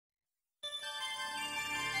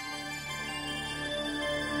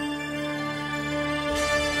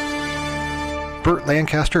Burt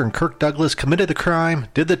Lancaster and Kirk Douglas committed the crime,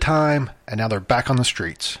 did the time, and now they're back on the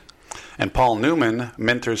streets. And Paul Newman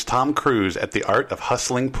mentors Tom Cruise at the art of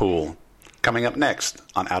hustling pool. Coming up next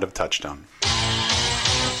on Out of Touchstone.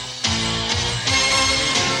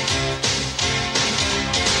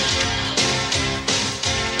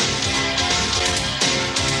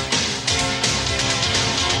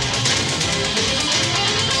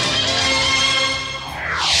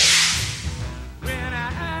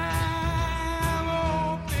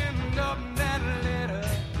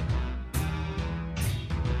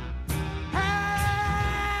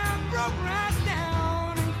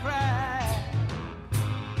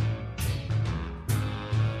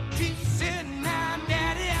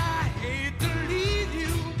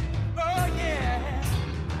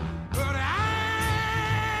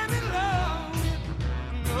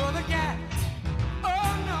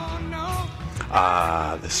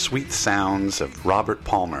 The sweet sounds of Robert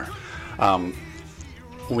Palmer. When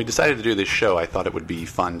we decided to do this show, I thought it would be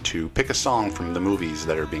fun to pick a song from the movies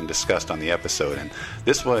that are being discussed on the episode. And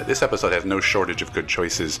this episode has no shortage of good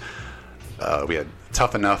choices. We had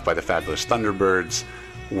Tough Enough by the Fabulous Thunderbirds,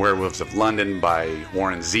 Werewolves of London by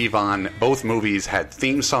Warren Zevon. Both movies had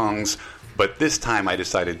theme songs, but this time I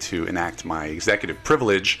decided to enact my executive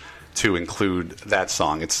privilege to include that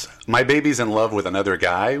song. It's My Baby's in Love with Another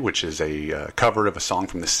Guy, which is a cover of a song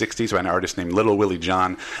from the 60s by an artist named Little Willie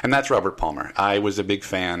John, and that's Robert Palmer. I was a big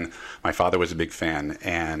fan. My father was a big fan,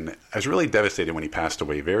 and I was really devastated when he passed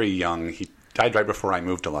away very young. He died right before I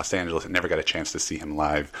moved to Los Angeles and never got a chance to see him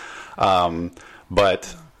live.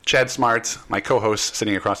 But Chad Smart, my co-host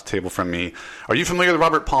sitting across the table from me, are you familiar with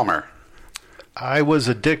Robert Palmer? I was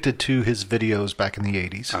addicted to his videos back in the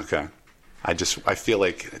 80s. Okay. I feel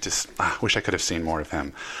like I wish I could have seen more of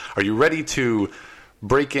him. Are you ready to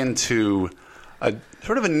break into a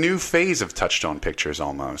sort of a new phase of Touchstone Pictures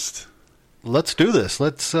almost? Let's do this.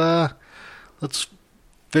 Let's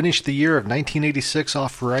finish the year of 1986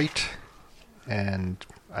 off right. And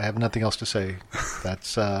I have nothing else to say.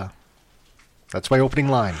 That's my opening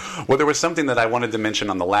line. Well, there was something that I wanted to mention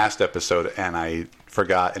on the last episode and I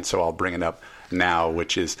forgot, and so I'll bring it up now,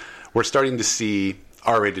 which is we're starting to see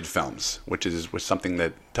R-rated films, which was something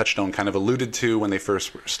that Touchstone kind of alluded to when they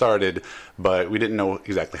first started, but we didn't know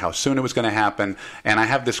exactly how soon it was going to happen. And I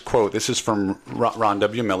have this quote. This is from Ron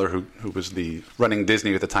W. Miller, who was running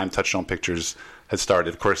Disney at the time Touchstone Pictures had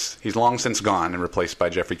started. Of course, he's long since gone and replaced by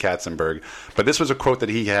Jeffrey Katzenberg. But this was a quote that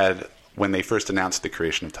he had when they first announced the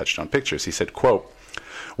creation of Touchstone Pictures. He said, quote,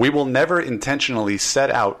 "We will never intentionally set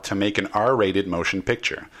out to make an R-rated motion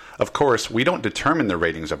picture. Of course, we don't determine the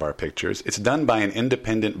ratings of our pictures. It's done by an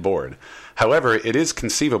independent board. However, it is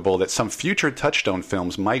conceivable that some future Touchstone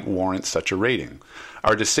films might warrant such a rating.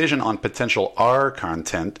 Our decision on potential R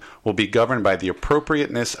content will be governed by the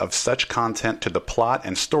appropriateness of such content to the plot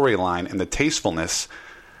and storyline and the tastefulness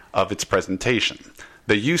of its presentation.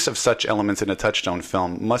 The use of such elements in a Touchstone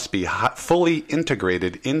film must be fully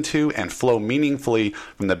integrated into and flow meaningfully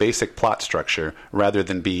from the basic plot structure rather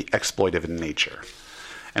than be exploitive in nature."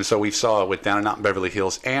 And so we saw with Down and Out in Beverly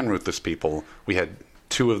Hills and Ruthless People, we had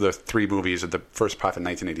two of the three movies of the first part in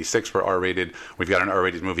 1986 were R-rated. We've got an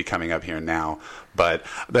R-rated movie coming up here now. But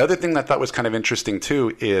the other thing that I thought was kind of interesting,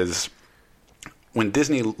 too, is when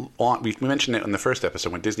Disney, we mentioned it in the first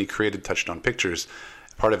episode, when Disney created Touchstone Pictures,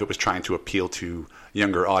 part of it was trying to appeal to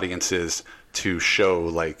younger audiences to show,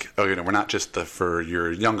 like, oh, we're not just for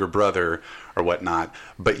your younger brother or whatnot.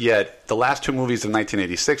 But yet, the last two movies of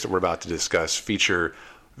 1986 that we're about to discuss feature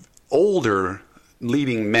older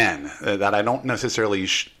leading men that I don't necessarily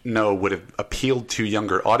know would have appealed to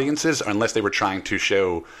younger audiences unless they were trying to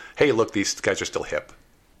show, hey, look, these guys are still hip.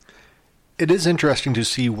 It is interesting to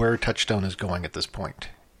see where Touchstone is going at this point.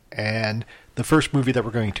 And the first movie that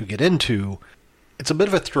we're going to get into, it's a bit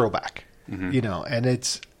of a throwback, and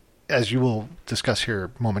it's, as you will discuss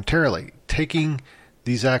here momentarily, taking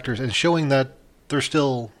these actors and showing that they're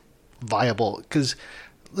still viable. Because,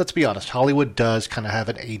 let's be honest, Hollywood does kind of have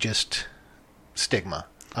an ageist stigma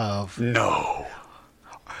of... No.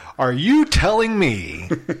 Are you telling me?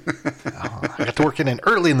 I got to work in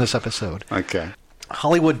early in this episode. Okay.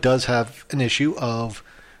 Hollywood does have an issue of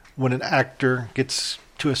when an actor gets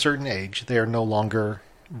to a certain age, they are no longer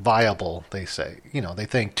viable, they say. They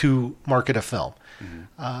think, to market a film.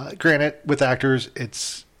 Mm-hmm. Granted, with actors,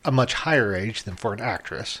 it's a much higher age than for an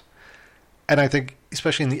actress. And I think,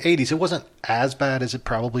 especially in the 80s, it wasn't as bad as it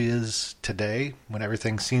probably is today, when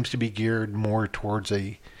everything seems to be geared more towards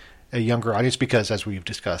a younger audience, because, as we've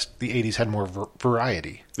discussed, the 80s had more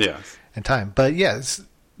variety and time. But yes,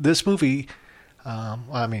 this movie,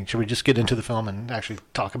 should we just get into the film and actually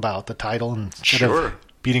talk about the title? Sure.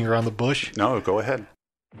 beating around the bush. No, go ahead.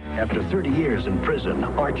 After 30 years in prison,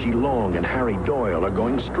 Archie Long and Harry Doyle are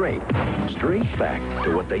going straight back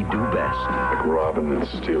to what they do best. Like robbing and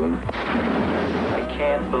stealing. I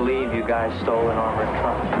can't believe you guys stole an armored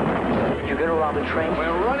truck. Did you get to rob a train?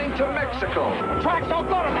 We're running to Mexico. Trucks don't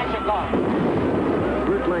go to Mexico.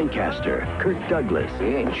 Burt Lancaster, Kirk Douglas. He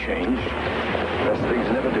ain't changed. Best things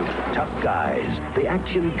never do. Tough Guys, the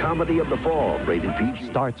action comedy of the fall, rated PG.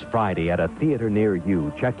 Starts Friday at a theater near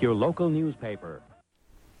you. Check your local newspaper.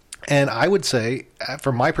 And I would say,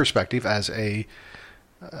 from my perspective, as a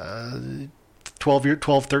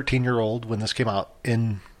 13-year-old, when this came out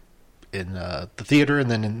in the theater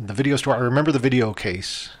and then in the video store, I remember the video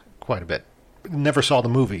case quite a bit. Never saw the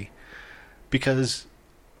movie because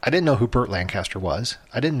I didn't know who Burt Lancaster was.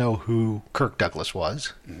 I didn't know who Kirk Douglas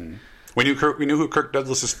was. Mm-hmm. We knew who Kirk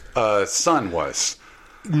Douglas's son was.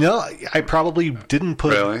 No, I probably didn't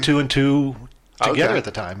put two and two together at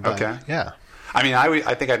the time. But okay. Yeah. I mean,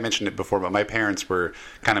 I think I mentioned it before, but my parents were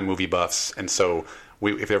kind of movie buffs, and so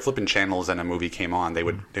if they were flipping channels and a movie came on, they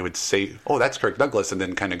would say, "Oh, that's Kirk Douglas," and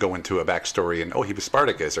then kind of go into a backstory and, "Oh, he was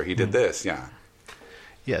Spartacus," or "He did this." Yeah.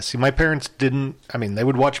 Yeah. See, my parents didn't. I mean, they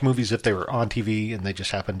would watch movies if they were on TV, and they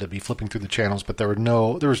just happened to be flipping through the channels, but there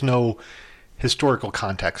was no historical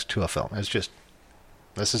context to a film. It's just,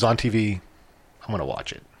 this is on TV. I'm going to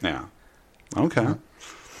watch it. Yeah. Okay. Mm-hmm.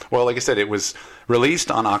 Well, like I said, it was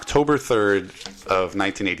released on October 3rd of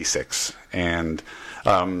 1986. And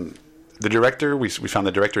the director, we found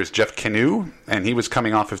the director is Jeff Canoe, and he was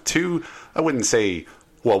coming off of two, I wouldn't say,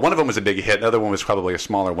 well, one of them was a big hit. The other one was probably a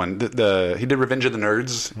smaller one. He did Revenge of the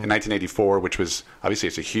Nerds in 1984, which was, obviously,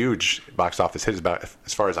 it's a huge box office hit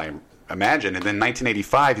as far as I imagine. And then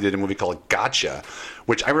 1985, he did a movie called Gotcha,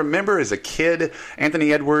 which I remember as a kid.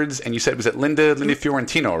 Anthony Edwards, and you said, was it Linda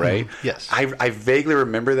Fiorentino, right? Mm-hmm. Yes. I vaguely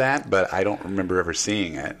remember that, but I don't remember ever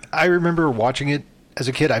seeing it. I remember watching it as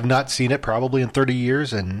a kid. I've not seen it probably in 30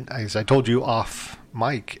 years, and as I told you off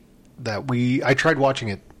mic, that I tried watching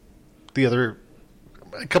it a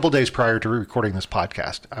couple days prior to recording this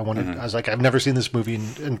podcast. I was like, I've never seen this movie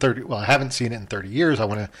in 30. Well, I haven't seen it in 30 years. I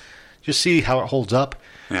want to just see how it holds up.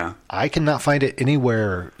 Yeah. I cannot find it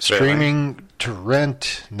anywhere streaming, to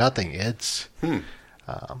rent, nothing. It's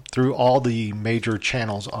through all the major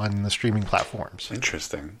channels on the streaming platforms.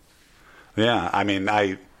 Interesting. Yeah, I mean,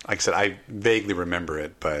 like I said, I vaguely remember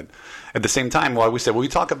it, but at the same time, we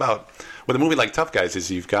talk about with a movie like Tough Guys is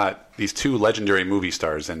you've got these two legendary movie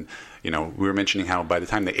stars, and we were mentioning how by the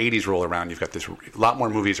time the 80s roll around, you've got a lot more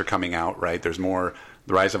movies are coming out, right? There's more,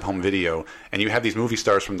 the rise of home video, and you have these movie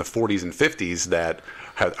stars from the 40s and 50s that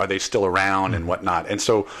are they still around and whatnot. And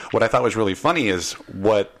so what I thought was really funny is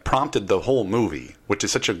what prompted the whole movie, which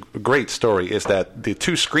is such a great story, is that the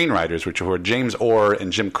two screenwriters, which were James Orr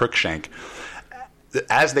and Jim Cruikshank,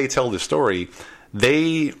 as they tell the story,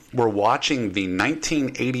 they were watching the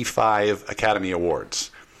 1985 Academy Awards.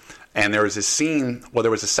 And there was a scene, there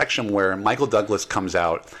was a section where Michael Douglas comes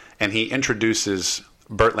out and he introduces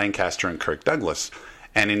Burt Lancaster and Kirk Douglas.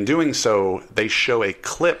 And in doing so, they show a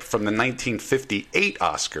clip from the 1958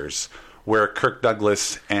 Oscars where Kirk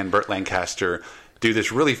Douglas and Burt Lancaster do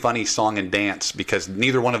this really funny song and dance because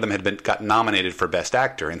neither one of them had got nominated for Best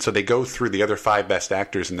Actor. And so they go through the other 5 Best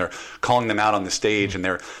Actors and they're calling them out on the stage. And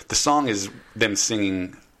the song is them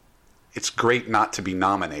singing, "It's great not to be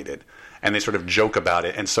nominated." And they sort of joke about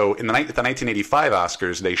it. And so at the 1985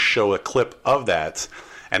 Oscars, they show a clip of that.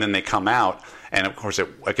 And then they come out. And of course,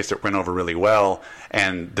 I guess it went over really well.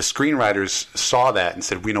 And the screenwriters saw that and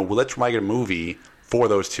said, let's write a movie for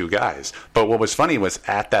those two guys. But what was funny was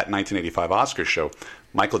at that 1985 Oscar show,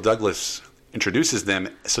 Michael Douglas introduces them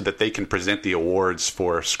so that they can present the awards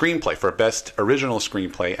for screenplay, for Best Original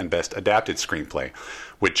Screenplay and Best Adapted Screenplay,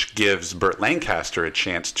 which gives Burt Lancaster a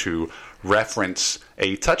chance to reference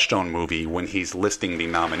a Touchstone movie when he's listing the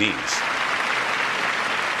nominees.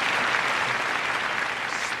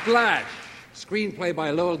 Splash! Screenplay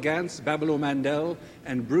by Lowell Gantz, Babaloo Mandel,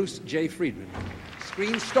 and Bruce J. Friedman.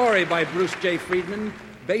 Screen story by Bruce J. Friedman,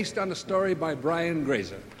 based on a story by Brian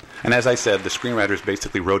Grazer. And as I said, the screenwriters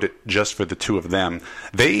basically wrote it just for the two of them.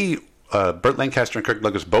 Burt Lancaster and Kirk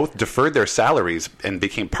Douglas both deferred their salaries and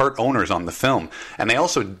became part owners on the film. And they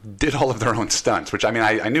also did all of their own stunts, which,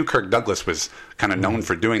 I knew Kirk Douglas was kind of known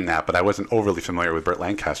for doing that, but I wasn't overly familiar with Burt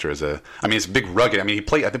Lancaster he's big, rugged.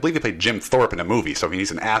 I believe he played Jim Thorpe in a movie, so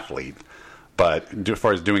he's an athlete. But as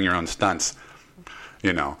far as doing your own stunts,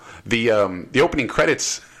 the opening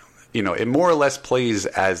credits, it more or less plays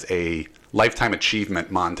as a lifetime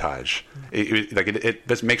achievement montage.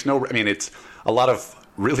 It makes no. It's a lot of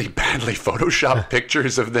really badly photoshopped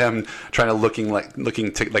pictures of them trying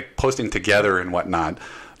to posting together and whatnot.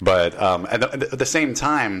 But at the same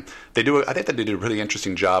time, I think they did a really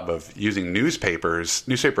interesting job of using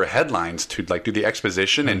newspaper headlines to like do the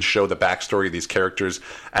exposition and show the backstory of these characters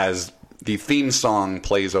as the theme song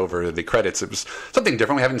plays over the credits. It was something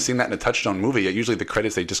different. We haven't seen that in a Touchstone movie. Usually the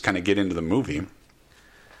credits, they just kind of get into the movie.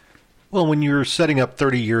 Well, when you're setting up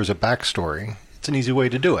 30 years of backstory, it's an easy way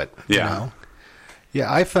to do it. Yeah. You know?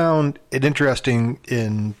 Yeah, I found it interesting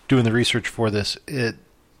in doing the research for this,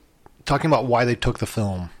 talking about why they took the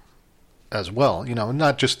film as well. You know,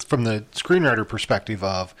 not just from the screenwriter perspective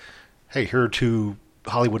of, hey, here are two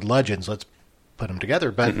Hollywood legends, let's put them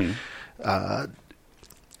together. But,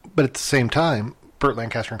 but at the same time, Burt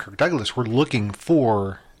Lancaster and Kirk Douglas were looking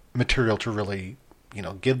for material to really, you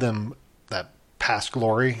know, give them that past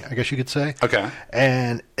glory, I guess you could say. Okay.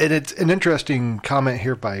 And it's an interesting comment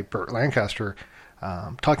here by Burt Lancaster,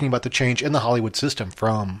 talking about the change in the Hollywood system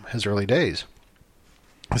from his early days.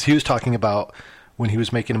 As he was talking about when he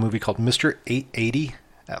was making a movie called Mr. 880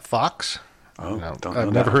 at Fox. Oh, don't know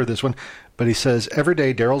I've never heard this one. But he says, every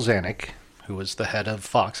day Daryl Zanuck, who was the head of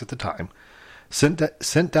Fox at the time,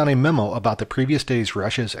 sent down a memo about the previous day's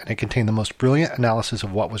rushes, and it contained the most brilliant analysis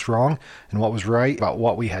of what was wrong and what was right about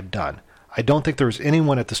what we had done. I don't think there is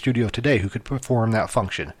anyone at the studio today who could perform that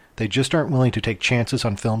function. They just aren't willing to take chances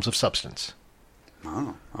on films of substance.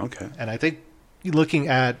 Oh, okay. And I think looking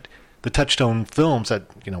at the Touchstone films that,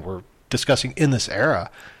 you know, we're discussing in this era,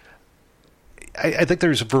 I think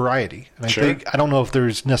there's a variety. And I don't know if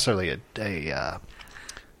there's necessarily a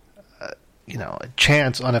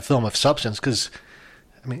chance on a film of substance, because,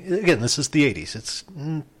 I mean, again, this is the 80s. It's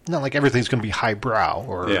not like everything's going to be highbrow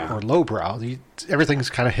or lowbrow. Everything's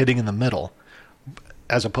kind of hitting in the middle,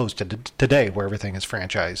 as opposed to today, where everything is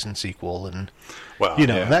franchise and sequel and, in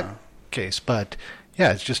that case. But,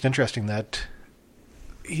 yeah, it's just interesting that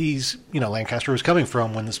Lancaster was coming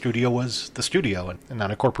from when the studio was the studio and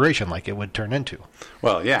not a corporation like it would turn into.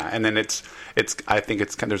 Well, yeah, and then I think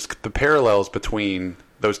there's the parallels between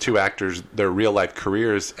those two actors, their real life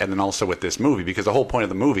careers, and then also with this movie, because the whole point of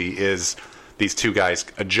the movie is these two guys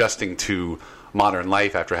adjusting to modern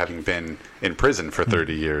life after having been in prison for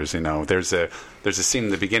 30 years. You know, there's a scene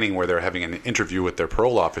in the beginning where they're having an interview with their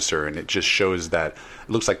parole officer, and it just shows that it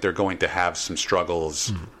looks like they're going to have some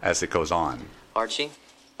struggles as it goes on. Archie,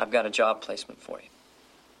 I've got a job placement for you.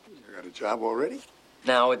 You got a job already?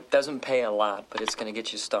 Now, it doesn't pay a lot, but it's going to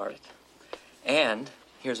get you started. And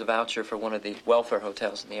here's a voucher for one of the welfare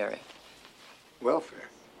hotels in the area. Welfare?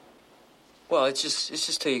 Well, it's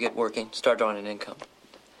just till you get working, start drawing an income.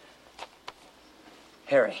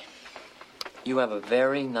 Harry, you have a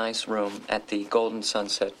very nice room at the Golden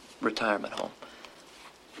Sunset Retirement Home.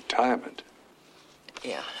 Retirement?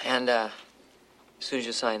 Yeah, and as soon as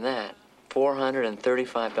you sign that,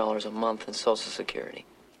 $435 a month in Social Security.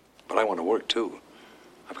 But I want to work, too.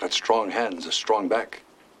 I've got strong hands, a strong back.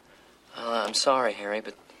 I'm sorry, Harry,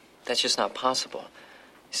 but that's just not possible.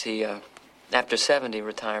 You see, after 70,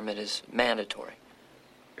 retirement is mandatory.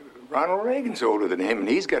 Ronald Reagan's older than him, and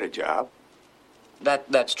he's got a job.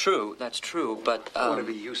 That's true, but, I want to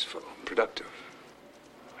be useful, productive.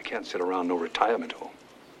 I can't sit around no retirement home.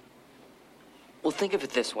 Well, think of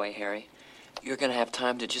it this way, Harry. You're going to have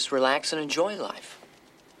time to just relax and enjoy life.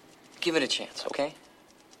 Give it a chance, okay?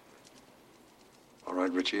 All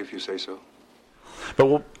right, Richie, if you say so. But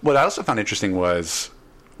what I also found interesting was,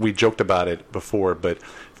 we joked about it before, but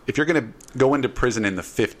if you're going to go into prison in the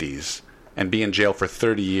 50s and be in jail for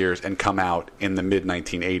 30 years and come out in the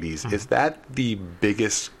mid-1980s, is that the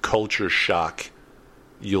biggest culture shock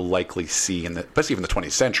you'll likely see, especially in the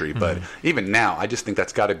 20th century? But even now, I just think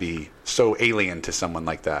that's got to be so alien to someone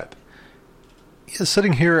like that. Yeah,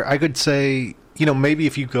 sitting here, I could say, maybe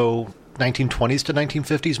if you go 1920s to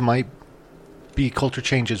 1950s might be culture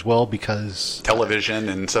change as well, because television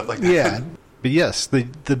and stuff like that. Yeah, but yes,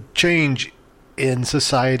 the change in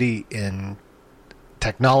society, in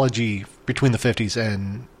technology between the 50s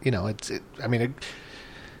and it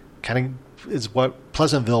kind of is what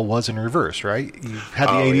Pleasantville was in reverse, right? You had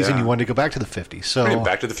the 80s and you wanted to go back to the 50s. So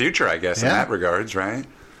Back to the Future, I guess, in that regards, right?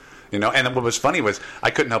 And what was funny was I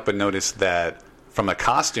couldn't help but notice that from a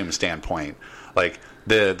costume standpoint, like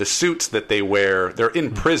the suits that they wear, they're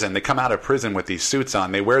in prison. They come out of prison with these suits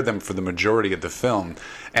on. They wear them for the majority of the film,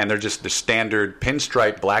 and they're just the standard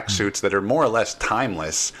pinstripe black suits that are more or less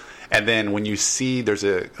timeless. And then when you see, there's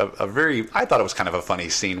a very, I thought it was kind of a funny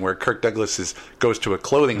scene where Kirk Douglas goes to a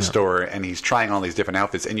clothing store and he's trying all these different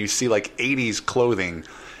outfits, and you see like 80s clothing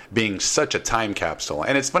being such a time capsule.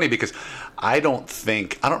 And it's funny because I don't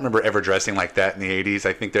remember ever dressing like that in the 80s.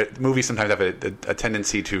 I think that movies sometimes have a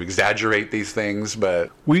tendency to exaggerate these things,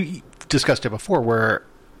 but We discussed it before where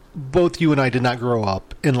both you and I did not grow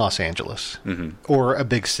up in Los Angeles or a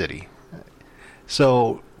big city.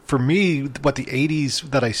 So for me, what the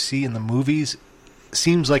 80s that I see in the movies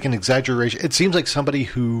seems like an exaggeration. It seems like somebody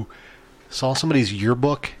who saw somebody's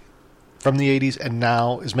yearbook from the 80s and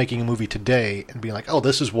now is making a movie today and being like, oh,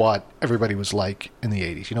 this is what everybody was like in the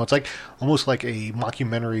 80s. You know, it's like almost like a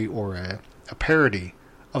mockumentary or a parody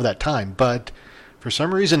of that time. But for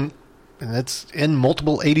some reason, and it's in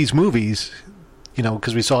multiple 80s movies, you know,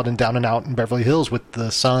 because we saw it in Down and Out in Beverly Hills with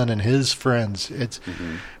the son and his friends. It's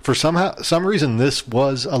for some reason this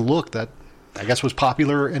was a look that I guess was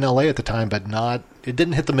popular in LA at the time, but it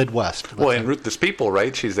didn't hit the Midwest. Well, and Ruth People,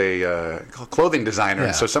 right? She's a clothing designer,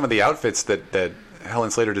 and so some of the outfits that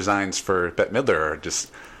Helen Slater designs for Bette Midler are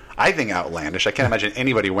just, I think, outlandish. I can't imagine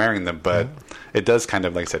anybody wearing them, but it does kind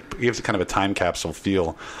of, like I said, gives it kind of a time capsule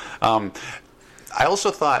feel. I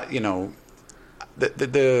also thought, you know,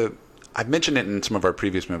 I've mentioned it in some of our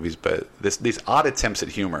previous movies, but these odd attempts at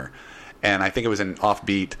humor, and I think it was in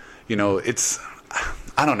Offbeat. You know,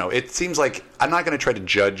 I don't know. It seems like I'm not going to try to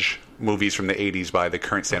judge movies from the 80s by the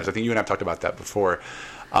current standards. I think you and I have talked about that before.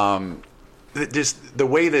 Just the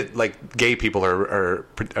way that like gay people are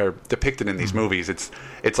depicted in these movies, it's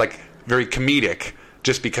like very comedic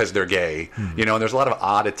just because they're gay. You know, and there's a lot of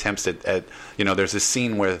odd attempts at you know, there's this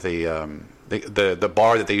scene where the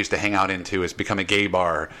bar that they used to hang out into has become a gay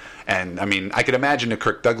bar. And, I mean, I could imagine a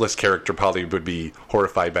Kirk Douglas character probably would be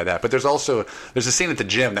horrified by that. But there's a scene at the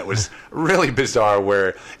gym that was really bizarre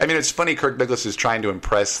where, I mean, it's funny, Kirk Douglas is trying to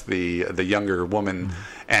impress the younger woman,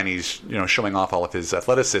 and he's, you know, showing off all of his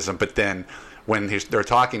athleticism. But then when they're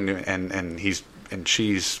talking and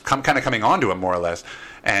she's kind of coming on to him more or less,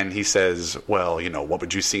 and he says, well, you know, what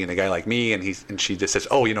would you see in a guy like me? And she just says,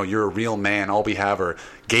 oh, you know, you're a real man. All we have are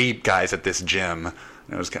gay guys at this gym.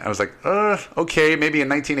 And I was like, okay, maybe in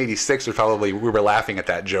 1986 we were laughing at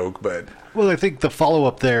that joke, but... Well, I think the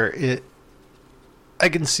follow-up there, I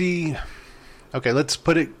can see... Okay, let's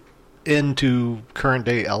put it into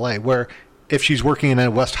current-day L.A., where if she's working in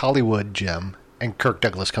a West Hollywood gym and Kirk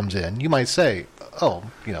Douglas comes in, you might say, oh,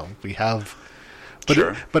 you know, we have... But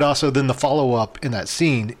sure. But also then the follow-up in that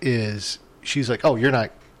scene is she's like, oh, you're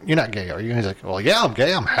not gay, are you? And he's like, well, yeah, I'm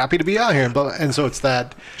gay. I'm happy to be out here. And so it's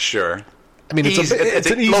that... Sure. I mean, it's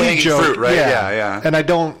an easy joke, fruit, right? Yeah. And I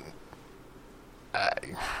don't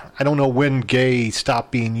know when gay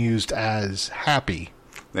stopped being used as happy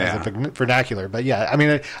as a vernacular, but yeah, I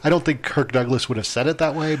mean, I don't think Kirk Douglas would have said it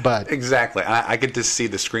that way, but exactly. I could just see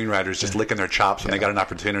the screenwriters just licking their chops when they got an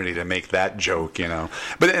opportunity to make that joke, you know.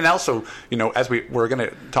 But and also, you know, as we're going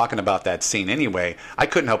to talking about that scene anyway, I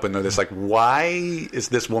couldn't help but notice, like, why is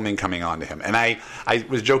this woman coming on to him? And I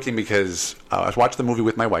was joking because I was watching the movie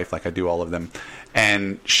with my wife, like I do all of them,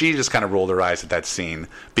 and she just kind of rolled her eyes at that scene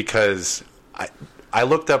because I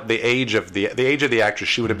looked up the age of the actress.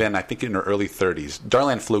 She would have been, I think, in her early 30s.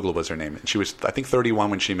 Darlene Flugel was her name. And she was, I think, 31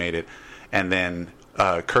 when she made it. And then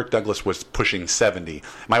Kirk Douglas was pushing 70.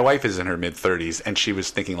 My wife is in her mid-30s, and she was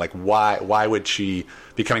thinking, like, why would she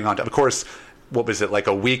be coming on to... Of course, what was it, like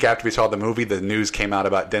a week after we saw the movie, the news came out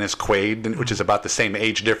about Dennis Quaid, which is about the same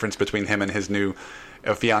age difference between him and his new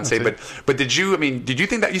fiance. But did you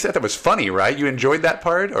think that... You said that was funny, right? You enjoyed that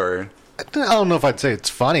part, or... I don't know if I'd say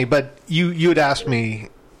it's funny, but you had asked me,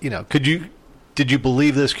 you know, did you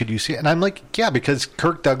believe this? Could you see it? And I'm like, yeah, because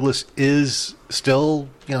Kirk Douglas is still,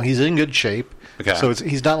 you know, he's in good shape. Okay. So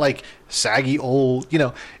he's not like saggy old, you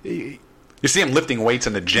know. You see him lifting weights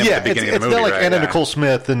in the gym at the beginning of the movie, it's not like right? Anna Nicole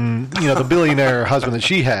Smith and, you know, the billionaire husband that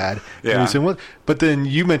she had. Yeah. But then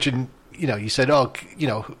you mentioned, you know, you said, oh, you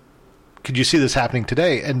know, could you see this happening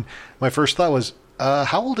today? And my first thought was,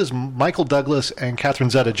 how old is Michael Douglas and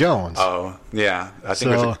Catherine Zeta-Jones? Oh, yeah. I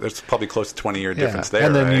think there's probably close to 20-year difference there.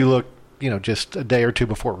 And then right? you look, you know, just a day or two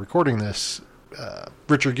before recording this,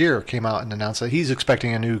 Richard Gere came out and announced that he's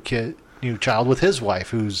expecting a new child with his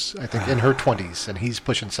wife, who's, I think, in her 20s, and he's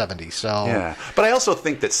pushing 70. So yeah, but I also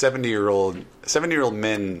think that 70-year-old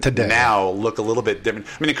men today now look a little bit different.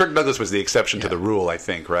 I mean, Kirk Douglas was the exception to the rule, I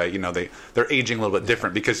think, right? You know, they're aging a little bit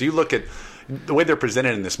different because you look at the way they're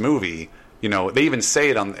presented in this movie. You know, they even say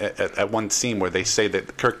it at one scene where they say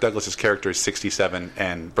that Kirk Douglas's character is 67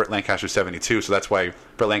 and Burt Lancaster's 72, so that's why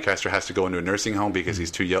Burt Lancaster has to go into a nursing home because he's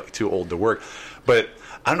too old to work. But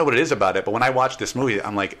I don't know what it is about it, but when I watch this movie,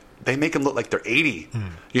 I'm like, they make him look like they're 80,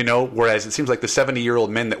 you know, whereas it seems like the 70-year-old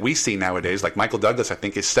men that we see nowadays, like Michael Douglas, I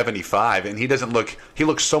think, is 75, and he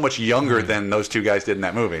looks so much younger than those two guys did in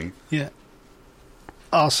that movie. Yeah.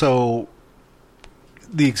 also,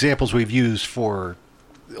 the examples we've used for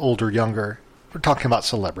older, younger, we're talking about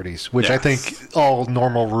celebrities, which I think all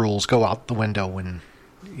normal rules go out the window when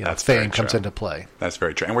fame comes into play. That's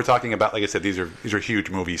very true. And we're talking about, like I said, these are huge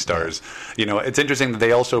movie stars. Yeah. It's interesting that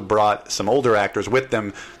they also brought some older actors with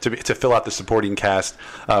them to fill out the supporting cast.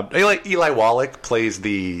 Eli Wallach plays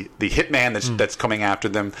the hitman that's coming after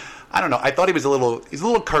them. I don't know. I thought he's a little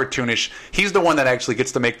cartoonish. He's the one that actually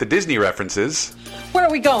gets to make the Disney references. Where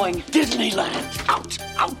are we going? Disneyland.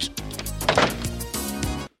 Out.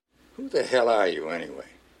 Who the hell are you, anyway?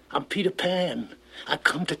 I'm Peter Pan. I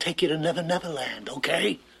come to take you to Never Never Land,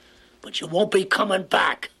 okay? But you won't be coming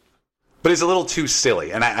back. But it's a little too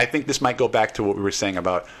silly. And I think this might go back to what we were saying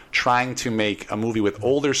about trying to make a movie with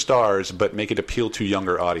older stars but make it appeal to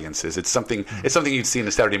younger audiences. It's something you'd see in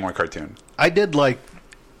a Saturday morning cartoon. I did like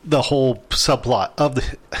the whole subplot of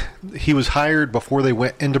he was hired before they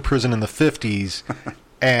went into prison in the 50s,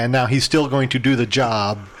 and now he's still going to do the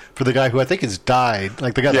job for the guy who I think has died.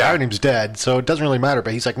 Like, the guy that hired him's dead, so it doesn't really matter.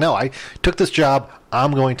 But he's like, no, I took this job.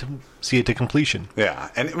 I'm going to see it to completion. Yeah,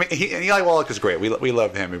 and I mean, and Eli Wallach is great. We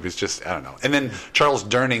love him. It was just, I don't know. And then Charles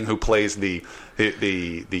Durning, who plays the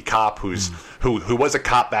cop who was a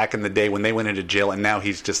cop back in the day when they went into jail, and now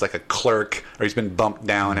he's just like a clerk, or he's been bumped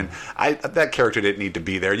down. And that character didn't need to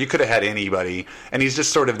be there. You could have had anybody, and he's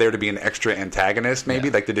just sort of there to be an extra antagonist, maybe.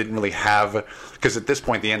 Like, they didn't really have, because at this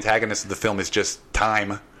point the antagonist of the film is just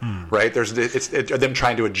time, right? It's them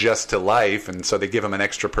trying to adjust to life, and so they give him an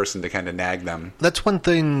extra person to kind of nag them. That's one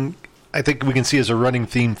thing I think we can see as a running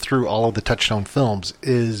theme through all of the Touchstone films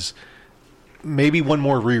is maybe one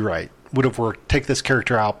more rewrite would have worked. Take this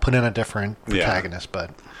character out, put in a different protagonist,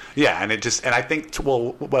 but and I think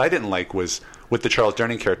what I didn't like was with the Charles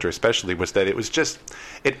Durning character especially was that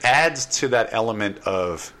it adds to that element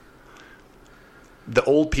of the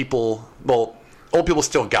old people. Well, old people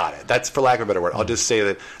still got it. That's, for lack of a better word. I'll just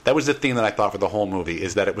say that was the theme that I thought for the whole movie,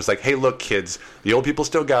 is that it was like, hey, look, kids, the old people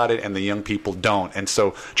still got it and the young people don't. And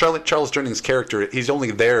so Charles Durning's character, he's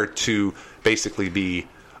only there to basically be,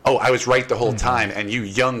 oh, I was right the whole time, and you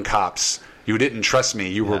young cops, you didn't trust me,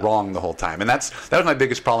 you were wrong the whole time. And that was my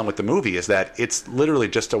biggest problem with the movie, is that it's literally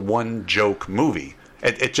just a one-joke movie.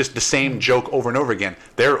 It's just the same joke over and over again.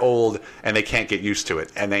 They're old and they can't get used to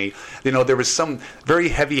it. And there was some very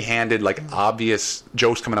heavy-handed, like, obvious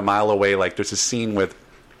jokes coming a mile away. Like, there's a scene with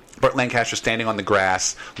Burt Lancaster standing on the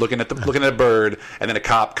grass, looking at a bird, and then a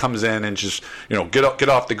cop comes in and just, get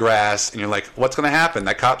off the grass, and you're like, what's going to happen?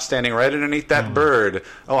 That cop's standing right underneath that bird.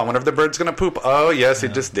 Oh, I wonder if the bird's going to poop. Oh, yes,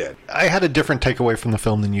 it just did. I had a different takeaway from the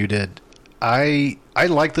film than you did. I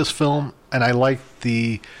like this film, and I like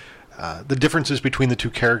the differences between the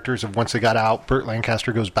two characters of once they got out. Burt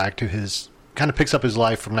Lancaster goes back to kind of picks up his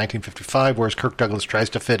life from 1955, whereas Kirk Douglas tries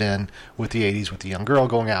to fit in with the 80s with the young girl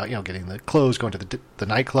going out, getting the clothes, going to the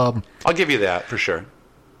nightclub. I'll give you that, for sure.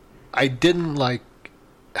 I didn't like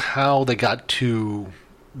how they got to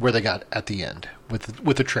where they got at the end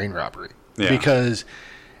with the train robbery. Yeah. Because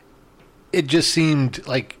it just seemed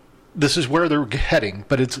like this is where they're heading,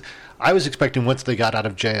 but I was expecting once they got out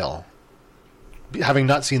of jail, having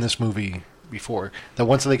not seen this movie before, that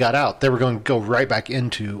once they got out, they were going to go right back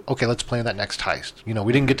into, okay, let's plan that next heist. We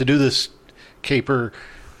didn't get to do this caper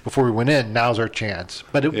before we went in. Now's our chance.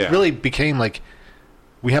 But it really became like,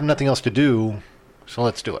 we have nothing else to do, so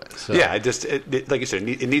let's do it. So, yeah, like you said,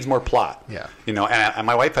 it needs more plot. Yeah. And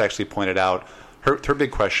my wife had actually pointed out, her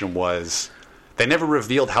big question was, they never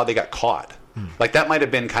revealed how they got caught. Like, that might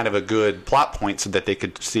have been kind of a good plot point so that they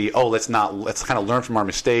could see, let's kind of learn from our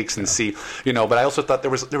mistakes and see, but I also thought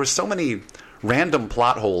there was so many random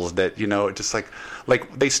plot holes that, just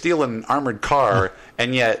like they steal an armored car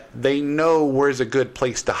and yet they know where's a good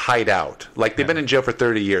place to hide out. Like, they've been in jail for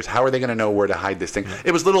 30 years. How are they going to know where to hide this thing?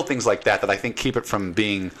 It was little things like that I think keep it from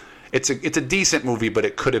being, it's a decent movie, but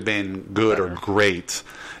it could have been good or great.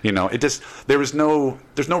 There's no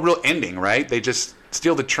real ending, right? They just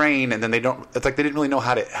steal the train, and then it's like they didn't really know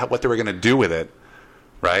what they were going to do with it,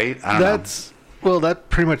 right? I don't know. Well, that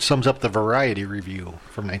pretty much sums up the Variety review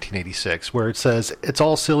from 1986, where it says, it's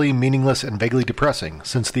all silly, meaningless, and vaguely depressing,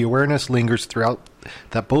 since the awareness lingers throughout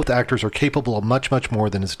that both actors are capable of much, much more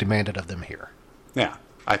than is demanded of them here. Yeah,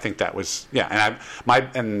 I think that was,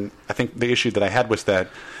 and I think the issue that I had was that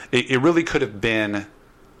it really could have been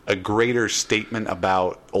a greater statement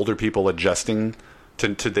about older people adjusting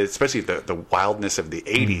to especially the wildness of the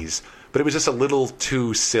 80s, but it was just a little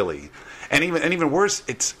too silly. And even worse,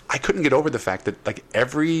 I couldn't get over the fact that, like,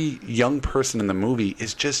 every young person in the movie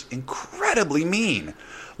is just incredibly mean.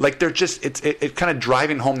 Like, they're just it kind of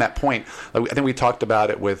driving home that point. Like, I think we talked about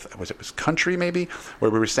it with was Country maybe, where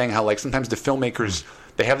we were saying how, like, sometimes the filmmakers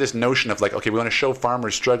they have this notion of like, okay, we want to show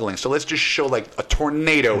farmers struggling, so let's just show like a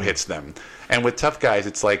tornado hits them. And with Tough Guys,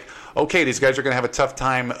 it's like, okay, these guys are going to have a tough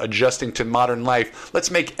time adjusting to modern life.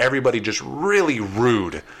 Let's make everybody just really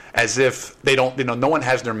rude, as if they don't, no one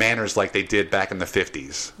has their manners like they did back in the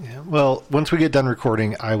 50s. Yeah. Well, once we get done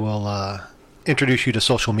recording, I will introduce you to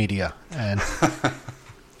social media. And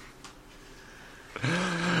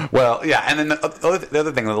well, yeah, and then the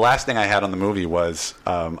other thing, the last thing I had on the movie was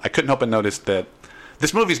I couldn't help but notice that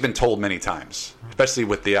this movie's been told many times, especially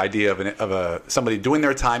with the idea of somebody doing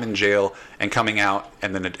their time in jail and coming out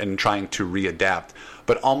and trying to readapt.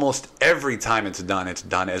 But almost every time it's done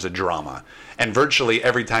as a drama, and virtually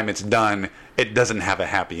every time it's done, it doesn't have a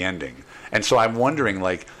happy ending. And so I'm wondering,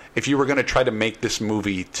 like, if you were going to try to make this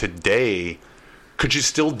movie today, could you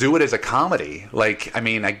still do it as a comedy? Like, I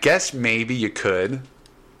mean, I guess maybe you could.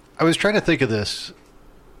 I was trying to think of this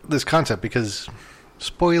concept because,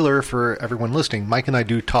 spoiler for everyone listening, Mike and I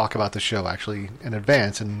do talk about the show actually in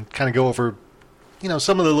advance and kind of go over,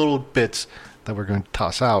 some of the little bits that we're going to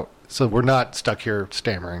toss out. So we're not stuck here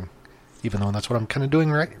stammering, even though that's what I'm kind of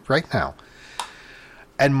doing right now.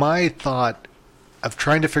 And my thought of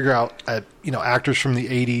trying to figure out, actors from the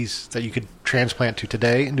 80s that you could transplant to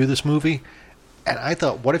today and do this movie. And I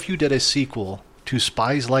thought, what if you did a sequel to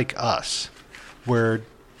Spies Like Us, where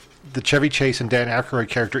the Chevy Chase and Dan Aykroyd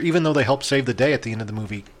character, even though they help save the day at the end of the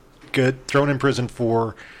movie, get thrown in prison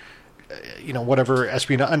for, whatever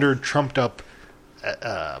espionage under trumped up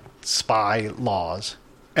spy laws,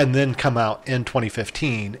 and then come out in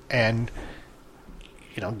 2015 and,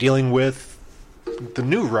 dealing with the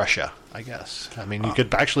new Russia, I guess. I mean, you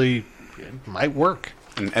could actually, it might work.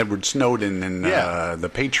 And Edward Snowden and the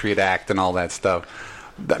Patriot Act and all that stuff.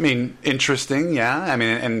 I mean, interesting, yeah. I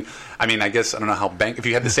mean, I guess I don't know how if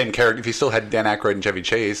you had the same character, if you still had Dan Aykroyd and Chevy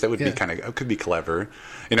Chase, that would be could be clever,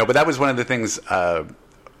 But that was one of the things.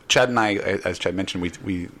 Chad and I, as Chad mentioned,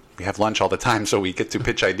 we have lunch all the time, so we get to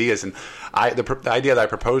pitch ideas. And the idea that I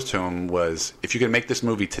proposed to him was, if you could make this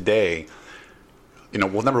movie today,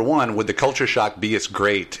 well, number one, would the culture shock be as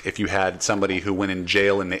great if you had somebody who went in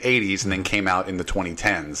jail in the 80s and then came out in the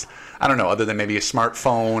 2010s? I don't know, other than maybe a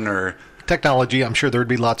smartphone or technology. I'm sure there would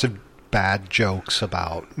be lots of bad jokes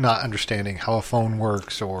about not understanding how a phone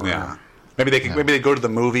works, or maybe they go to the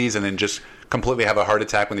movies and then just completely have a heart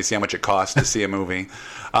attack when they see how much it costs to see a movie.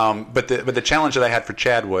 But the challenge that I had for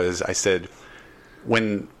Chad was, I said,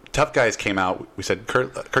 when Tough Guys came out, we said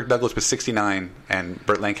Kirk Douglas was 69 and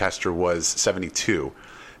Burt Lancaster was 72.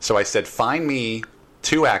 So I said, find me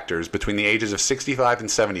two actors between the ages of 65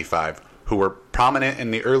 and 75 who were prominent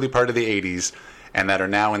in the early part of the 80s and that are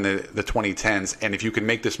now in the 2010s. And if you could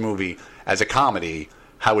make this movie as a comedy,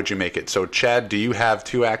 how would you make it? So, Chad, do you have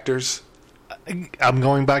two actors? I'm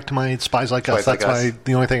going back to my Spies Like Us. That's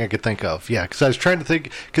the only thing I could think of. Yeah, because I was trying to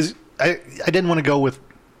think, because I didn't want to go with,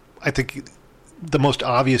 I think the most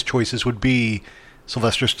obvious choices would be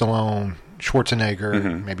Sylvester Stallone,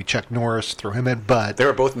 Schwarzenegger, maybe Chuck Norris, throw him in, but they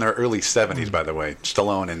were both in their early 70s, by the way,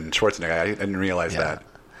 Stallone and Schwarzenegger. I didn't realize that.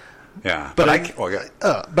 Yeah, but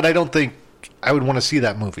I don't think I would want to see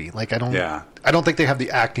that movie. Like, I don't think they have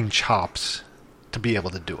the acting chops to be able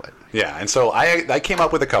to do it. Yeah, and so I came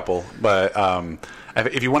up with a couple, but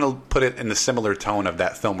if you want to put it in the similar tone of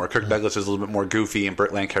that film, where Kirk Douglas is a little bit more goofy and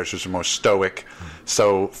Burt Lancaster is more stoic.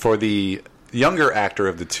 So for the younger actor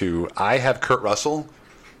of the two, I have Kurt Russell,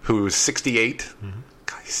 who's 68.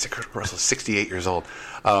 God, Kurt Russell's 68 years old.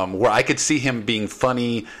 Where I could see him being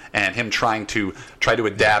funny and him trying to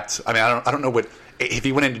adapt. I mean, I don't know what. If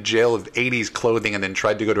he went into jail with 80s clothing and then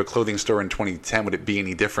tried to go to a clothing store in 2010, would it be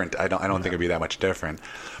any different? I don't think it'd be that much different.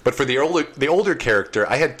 But for the older character,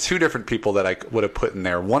 I had two different people that I would have put in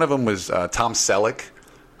there. One of them was Tom Selleck,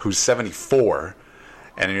 who's 74,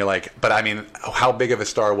 and you're like, but I mean, how big of a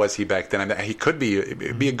star was he back then? I mean, he could be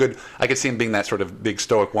a good. I could see him being that sort of big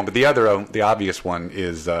stoic one. But the other, the obvious one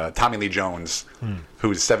is Tommy Lee Jones,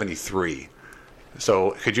 who's 73.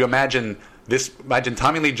 So could you imagine this? Imagine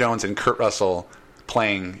Tommy Lee Jones and Kurt Russell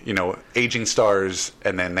playing, aging stars,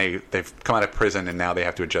 and then they've come out of prison and now they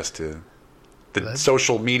have to adjust to the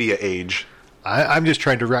social media age. I'm just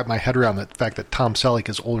trying to wrap my head around the fact that Tom Selleck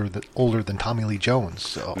is older than Tommy Lee Jones.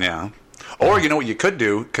 So yeah. Or you know what you could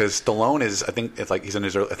do, because Stallone is, I think he's in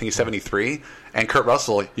his early, I think he's 73, and Kurt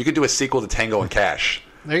Russell, you could do a sequel to Tango and Cash.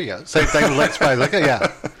 There you go. Same thing with Like Spies. Like,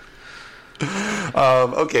 yeah.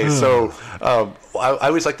 Okay, so I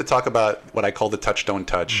always like to talk about what I call the touch, don't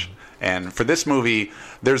touch. And for this movie,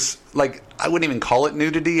 there's like, I wouldn't even call it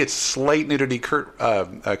nudity. It's slight nudity. Kirk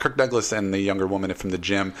Douglas and the younger woman from the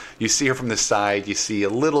gym, you see her from the side. You see a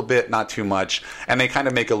little bit, not too much. And they kind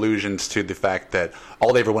of make allusions to the fact that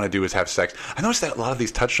all they ever want to do is have sex. I noticed that a lot of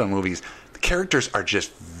these Touchstone movies, the characters are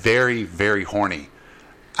just very, very horny.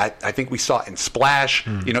 I think we saw it in Splash.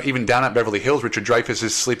 You know, even down at Beverly Hills, Richard Dreyfuss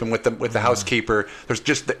is sleeping with the housekeeper. There's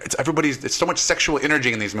just it's so much sexual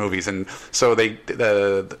energy in these movies, and so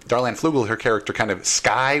Darlene Flugel, her character, kind of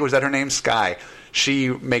Sky, was that her name? Sky. She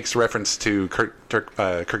makes reference to Kirk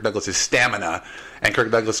Douglas's stamina, and Kirk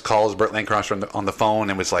Douglas calls Burt Lancaster on the phone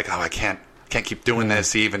and was like, "Oh, I can't keep doing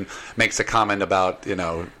this." He even makes a comment about, you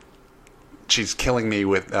know, she's killing me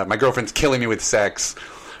with my girlfriend's killing me with sex.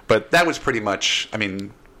 But that was pretty much, I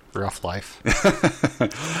mean, rough life.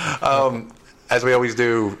 As we always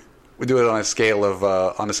do, we do it on a scale of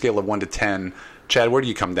 1 to 10. Chad, where do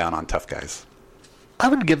you come down on Tough Guys? I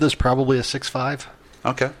would give this probably a 6.5.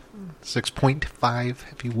 Okay.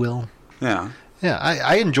 6.5, if you will. Yeah. Yeah,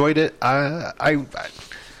 I enjoyed it. I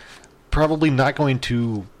probably not going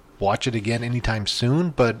to watch it again anytime soon,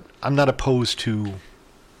 but I'm not opposed to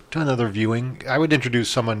another viewing. I would introduce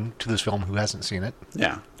someone to this film who hasn't seen it.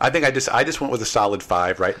 Yeah, I think I just went with a solid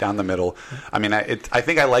 5, right down the middle. I mean, I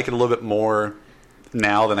think I like it a little bit more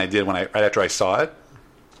now than I did right after I saw it.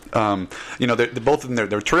 You know, they're both of them.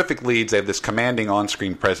 They're terrific leads. They have this commanding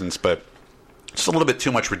on-screen presence, but just a little bit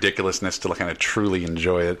too much ridiculousness to kind of truly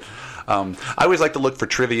enjoy it. I always like to look for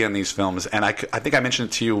trivia in these films, and I think I mentioned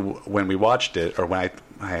it to you when we watched it, or when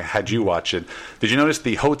I had you watch it. Did you notice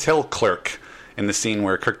the hotel clerk in the scene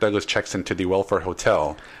where Kirk Douglas checks into the Welfare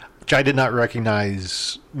Hotel? Which I did not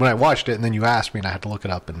recognize when I watched it, and then you asked me, and I had to look it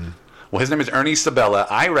up. Well, his name is Ernie Sabella.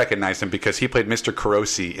 I recognized him because he played Mr.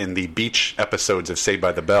 Carosi in the beach episodes of Saved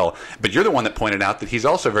by the Bell. But you're the one that pointed out that he's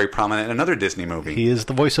also very prominent in another Disney movie. He is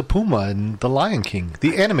the voice of Pumbaa in The Lion King,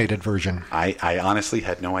 the animated version. I honestly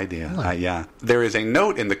had no idea. Really? Yeah. There is a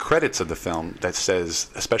note in the credits of the film that says,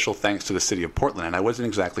 "A special thanks to the city of Portland," and I wasn't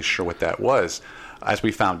exactly sure what that was. As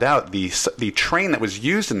we found out, the train that was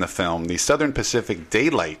used in the film, the Southern Pacific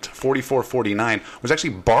Daylight 4449, was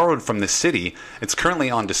actually borrowed from the city. It's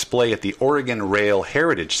currently on display at the Oregon Rail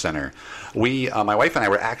Heritage Center. My wife and I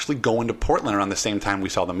were actually going to Portland around the same time we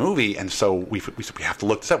saw the movie, and so we said, we have to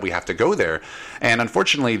look this up. We have to go there. And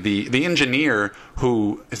unfortunately, the engineer,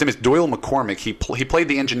 his name is Doyle McCormick, he played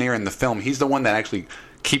the engineer in the film. He's the one that actually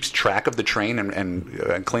keeps track of the train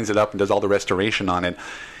and cleans it up and does all the restoration on it.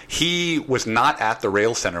 He was not at the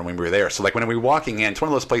rail center when we were there. So like when we were walking in, it's one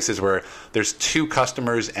of those places where there's 2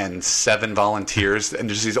 customers and 7 volunteers, and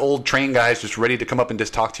there's these old train guys just ready to come up and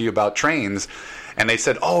just talk to you about trains. And they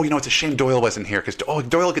said, "Oh, you know, it's a shame Doyle wasn't here, because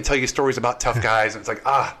Doyle could tell you stories about tough guys." And it's like,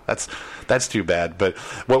 that's too bad. But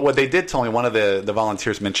what they did tell me, one of the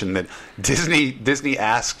volunteers mentioned that Disney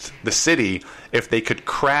asked the city if they could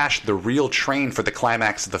crash the real train for the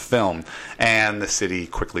climax of the film, and the city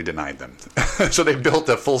quickly denied them. So they built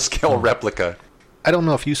a full-scale replica. I don't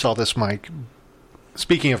know if you saw this, Mike.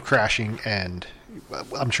 Speaking of crashing, and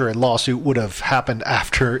I'm sure a lawsuit would have happened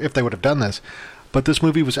after if they would have done this, but this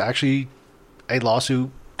movie was actually a lawsuit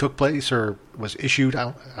took place or was issued.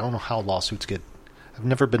 I don't know how lawsuits get. I've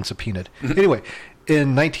never been subpoenaed. Anyway,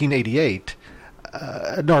 in 1988,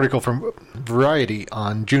 an article from Variety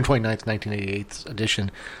on June 29th, 1988's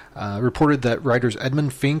edition reported that writers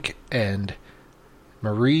Edmund Fink and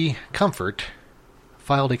Marie Comfort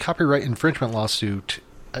filed a copyright infringement lawsuit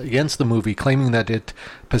against the movie, claiming that it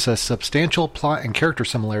possessed substantial plot and character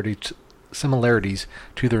similarities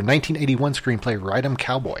to their 1981 screenplay Ride 'em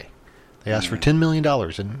Cowboy. They asked for $10 million,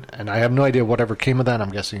 and I have no idea whatever came of that.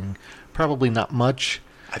 I'm guessing probably not much.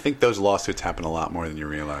 I think those lawsuits happen a lot more than you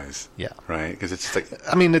realize. Yeah. Right? Because it's like,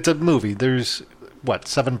 I mean, it's a movie. There's,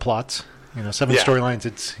 7 plots? 7 storylines.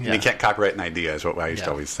 And you can't copyright an idea, is what I used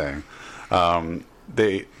to always say.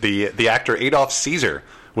 The actor Adolph Caesar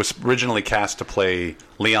was originally cast to play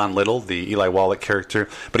Leon Little, the Eli Wallach character,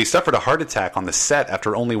 but he suffered a heart attack on the set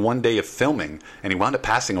after only 1 day of filming, and he wound up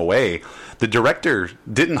passing away. The director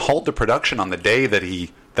didn't halt the production on the day that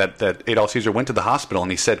Adolph Caesar went to the hospital,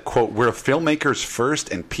 and he said, quote, "We're filmmakers first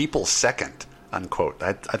and people second," unquote.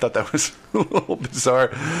 I thought that was a little bizarre.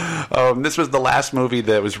 This was the last movie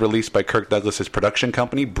that was released by Kirk Douglas's production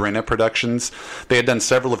company, Brenna Productions. They had done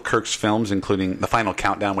several of Kirk's films, including The Final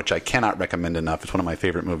Countdown, which I cannot recommend enough. It's one of my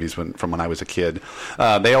favorite movies from when I was a kid.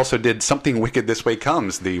 They also did Something Wicked This Way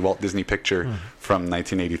Comes, the Walt Disney picture from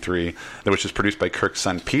 1983, which was produced by Kirk's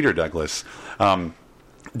son, Peter Douglas.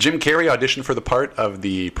 Jim Carrey auditioned for the part of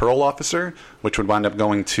the parole officer, which would wind up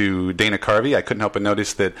going to Dana Carvey. I couldn't help but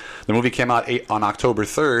notice that the movie came out on October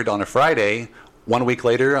 3rd on a Friday, 1 week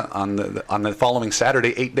later, on the following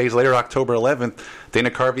Saturday, 8 days later, October 11th, Dana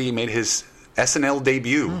Carvey made his SNL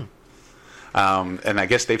debut. And I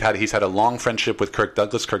guess he's had a long friendship with Kirk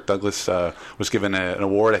Douglas. Kirk Douglas was given an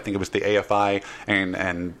award, I think it was the AFI,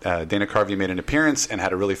 and Dana Carvey made an appearance and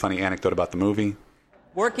had a really funny anecdote about the movie.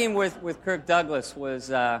 Working with Kirk Douglas was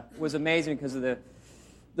amazing because of the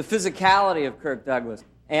physicality of Kirk Douglas.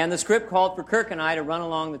 And the script called for Kirk and I to run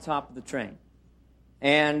along the top of the train.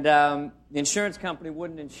 And the insurance company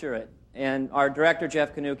wouldn't insure it. And our director,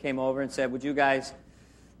 Jeff Canoe, came over and said, what do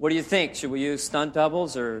you think? Should we use stunt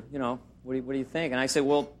doubles or, what do you think? And I said,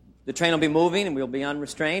 well, the train will be moving and we'll be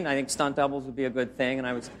unrestrained. I think stunt doubles would be a good thing. And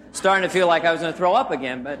I was starting to feel like I was going to throw up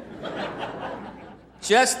again. But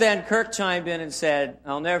just then, Kirk chimed in and said,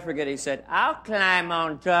 I'll never forget, he said, I'll climb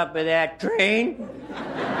on top of that train.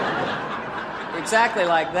 Exactly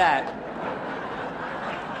like that.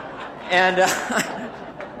 And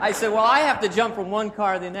I said, well, I have to jump from one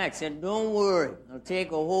car to the next. He said, don't worry. I'll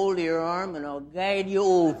take a hold of your arm and I'll guide you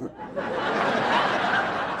over.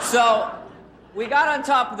 So we got on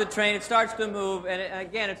top of the train. It starts to move. And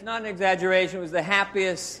again, it's not an exaggeration. It was the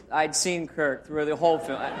happiest I'd seen Kirk through the whole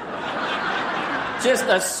film. Just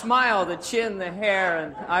a smile, the chin, the hair.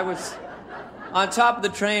 And I was on top of the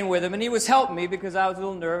train with him. And he was helping me because I was a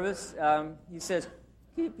little nervous. He says,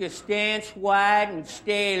 keep your stance wide and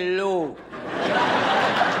stay low.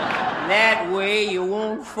 That way you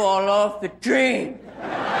won't fall off the train.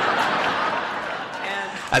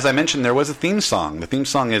 As I mentioned, there was a theme song. The theme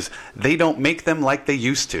song is They Don't Make Them Like They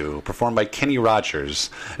Used To, performed by Kenny Rogers.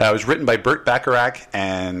 It was written by Burt Bacharach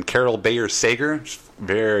and Carol Bayer Sager,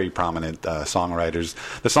 very prominent songwriters.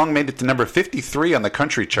 The song made it to number 53 on the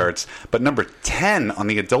country charts, but number 10 on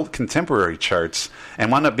the adult contemporary charts, and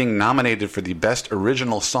wound up being nominated for the Best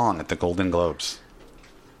Original Song at the Golden Globes.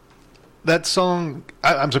 That song,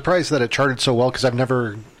 I'm surprised that it charted so well because I've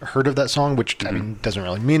never heard of that song, which I mean doesn't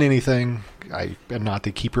really mean anything. I am not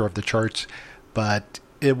the keeper of the charts, but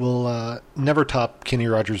it will never top Kenny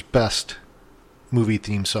Rogers' best movie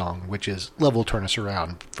theme song, which is "Love Will Turn Us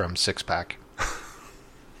Around" from Six Pack.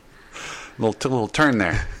 Little turn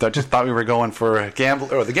there. I just thought we were going for a Gambler.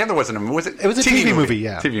 Oh, the Gambler wasn't a movie. It was a TV movie,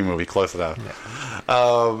 yeah. TV movie, close enough.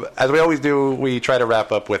 Yeah. As we always do, we try to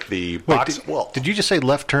wrap up with the box. Did you just say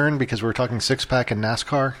left turn because we were talking Six Pack and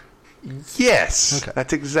NASCAR? Yes, okay.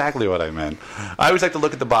 That's exactly what I meant. I always like to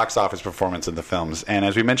look at the box office performance of the films, and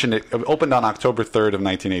as we mentioned, it opened on October 3rd of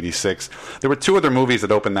 1986. There were two other movies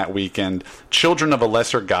that opened that weekend, Children of a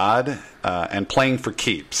Lesser God and Playing for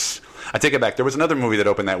Keeps. I take it back. There was another movie that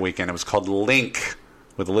opened that weekend. It was called Link,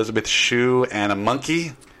 with Elizabeth Shue and a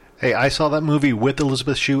monkey. Hey, I saw that movie with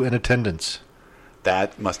Elizabeth Shue in attendance.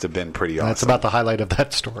 That must have been pretty awesome. That's about the highlight of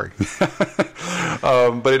that story.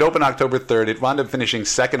 But it opened October 3rd. It wound up finishing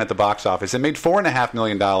second at the box office. It made $4.5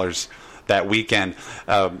 million that weekend.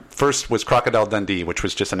 First was Crocodile Dundee, which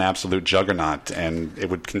was just an absolute juggernaut, and it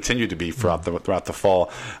would continue to be throughout the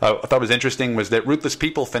fall. I thought was interesting was that Ruthless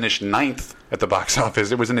People finished 9th at the box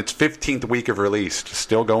office. It was in its 15th week of release,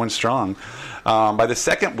 still going strong. By the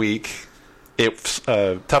second week,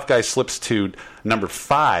 Tough Guy slips to number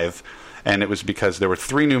 5, and it was because there were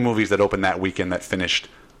 3 new movies that opened that weekend that finished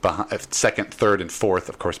second, third, and fourth,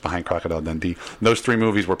 of course, behind Crocodile Dundee. Those 3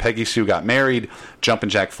 movies were Peggy Sue Got Married, Jumpin'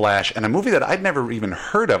 Jack Flash, and a movie that I'd never even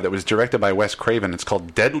heard of that was directed by Wes Craven. It's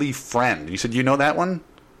called Deadly Friend. You said you know that one?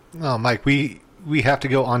 Oh, Mike, we have to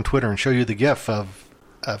go on Twitter and show you the gif of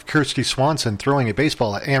Kirsty Swanson throwing a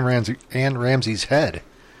baseball at Anne Ramsey's head.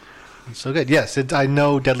 It's so good. Yes, I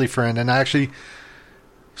know Deadly Friend, and I actually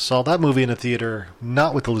saw that movie in a theater,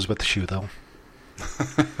 not with Elizabeth Shue, though.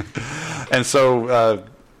 And so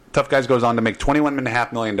Tough Guys goes on to make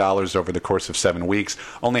 $21.5 million over the course of 7 weeks,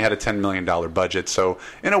 only had a $10 million budget. So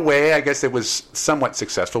in a way, I guess it was somewhat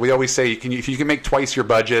successful. We always say if you can make twice your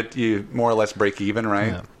budget, you more or less break even,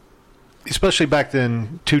 right? Yeah. Especially back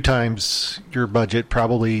then, 2 times your budget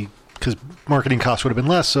probably, because marketing costs would have been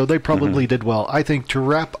less, so they probably did well. I think to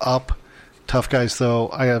wrap up Tough Guys, though,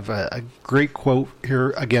 I have a great quote here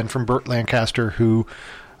again from Burt Lancaster, who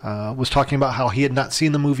was talking about how he had not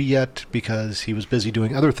seen the movie yet because he was busy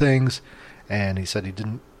doing other things, and he said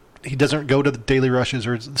he doesn't go to the daily rushes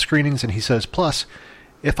or the screenings, and he says, plus,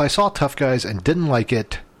 if I saw Tough Guys and didn't like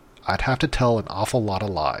it, I'd have to tell an awful lot of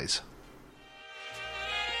lies.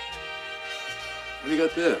 What do you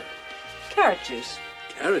got there? Carrot juice.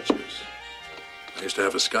 Carrot juice? I used to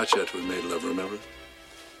have a scotch after we made love, remember?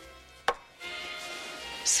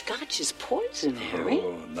 Scotch is poison, Harry.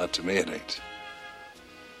 Oh, not to me it ain't.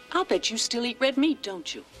 I'll bet you still eat red meat,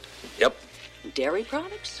 don't you? Yep. Dairy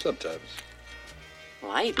products? Sometimes.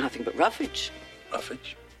 Well, I eat nothing but roughage.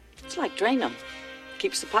 Roughage? It's like Drano.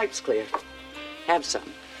 Keeps the pipes clear. Have some.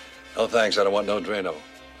 No thanks, I don't want no Drano.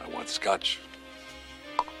 I want scotch.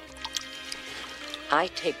 I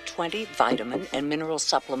take 20 vitamin and mineral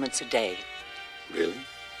supplements a day. Really?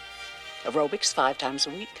 Aerobics 5 times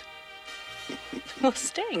a week. Well,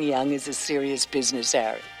 staying young is a serious business,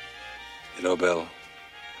 Harry. You know, Belle,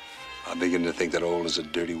 I'm beginning to think that old is a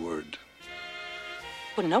dirty word.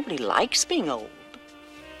 Well, nobody likes being old.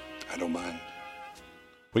 I don't mind.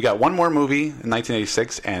 We got one more movie in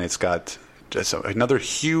 1986, and it's got just another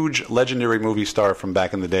huge legendary movie star from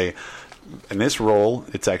back in the day. In this role,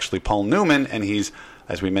 it's actually Paul Newman, and he's,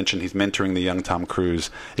 as we mentioned, he's mentoring the young Tom Cruise.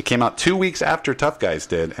 It came out 2 weeks after Tough Guys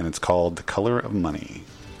did, and it's called The Color of Money.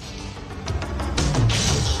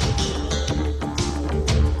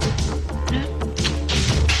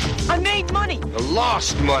 I made money. I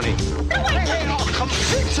lost money. Hey, I'll come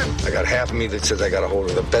fix it. I got half of me that says I got a hold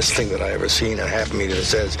of the best thing that I ever seen, and half of me that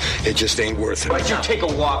says it just ain't worth it. Why'd you take a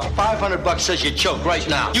walk? $500 says you choke right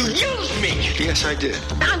now. You used me. Yes, I did.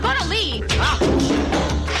 I'm gonna leave.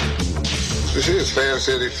 This is Fast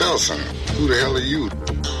Eddie Felson. Who the hell are you?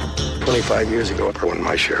 25 years ago, I won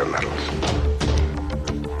my share of medals.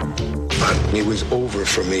 But it was over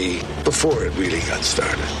for me before it really got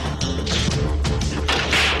started.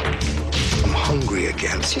 I'm hungry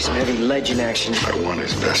again. See some heavy legend action. I won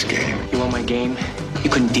his best game. You want my game? You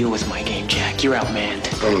couldn't deal with my game, Jack. You're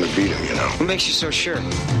outmanned. I'm gonna beat him, you know. What makes you so sure?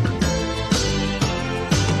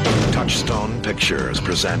 Touchstone Pictures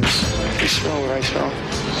presents... You smell what I smell?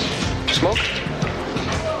 Smoke?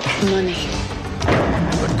 Money.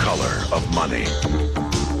 The Color of Money.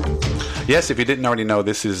 Yes, if you didn't already know,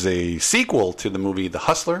 this is a sequel to the movie The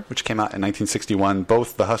Hustler, which came out in 1961.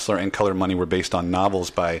 Both The Hustler and Color of Money were based on novels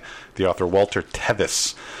by the author Walter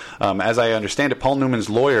Tevis. As I understand it, Paul Newman's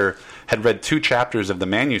lawyer had read 2 chapters of the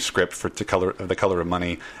manuscript for The Color of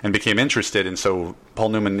Money and became interested, and so Paul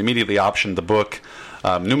Newman immediately optioned the book.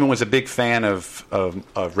 Newman was a big fan of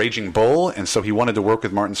Raging Bull, and so he wanted to work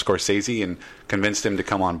with Martin Scorsese and convinced him to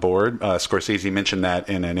come on board. Scorsese mentioned that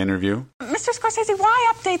in an interview. Mr. Scorsese,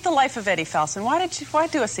 why update the life of Eddie Felson? Why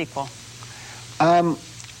do a sequel? I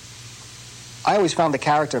always found the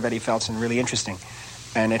character of Eddie Felson really interesting,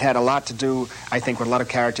 and it had a lot to do, I think, with a lot of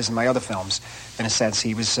characters in my other films. In a sense,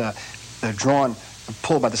 he was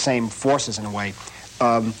pulled by the same forces in a way.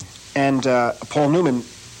 Paul Newman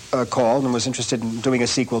called and was interested in doing a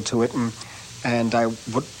sequel to it, and I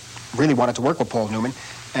really wanted to work with Paul Newman,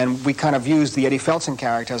 and we kind of used the Eddie Felson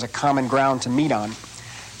character as a common ground to meet on,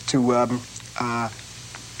 to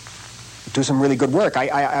do some really good work.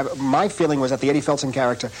 My feeling was that the Eddie Felson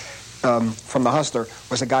character from The Hustler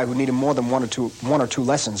was a guy who needed more than one or two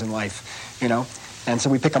lessons in life, you know, and so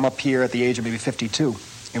we pick him up here at the age of maybe 52,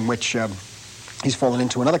 in which he's fallen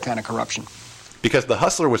into another kind of corruption. Because The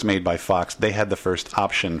Hustler was made by Fox, they had the first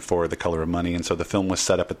option for The Color of Money, and so the film was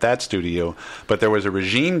set up at that studio. But there was a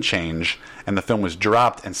regime change, and the film was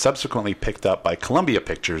dropped and subsequently picked up by Columbia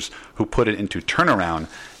Pictures, who put it into turnaround.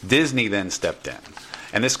 Disney then stepped in.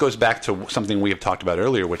 And this goes back to something we have talked about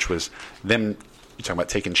earlier, which was them, you're talking about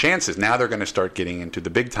taking chances. Now they're going to start getting into the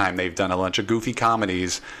big time. They've done a bunch of goofy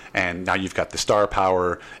comedies, and now you've got the star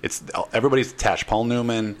power. Everybody's attached. Paul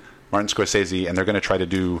Newman, Martin Scorsese, and they're going to try to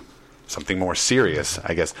do something more serious,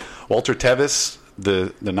 I guess. Walter Tevis,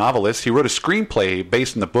 the novelist, he wrote a screenplay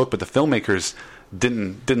based on the book, but the filmmakers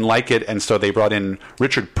didn't like it, and so they brought in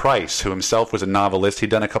Richard Price, who himself was a novelist. He'd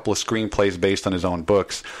done a couple of screenplays based on his own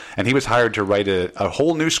books, and he was hired to write a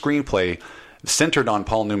whole new screenplay centered on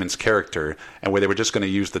Paul Newman's character, and where they were just going to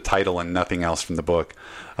use the title and nothing else from the book.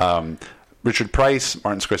 Richard Price,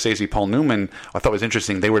 Martin Scorsese, Paul Newman, I thought was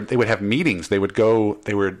interesting. They would have meetings. They would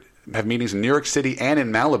have meetings in New York City and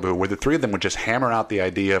in Malibu, where the three of them would just hammer out the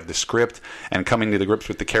idea of the script and coming to the grips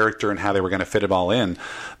with the character and how they were going to fit it all in.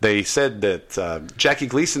 They said that Jackie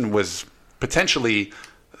Gleason was potentially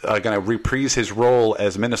going to reprise his role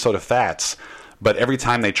as Minnesota Fats, but every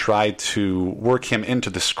time they tried to work him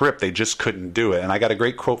into the script, they just couldn't do it. And I got a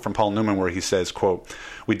great quote from Paul Newman where he says, quote,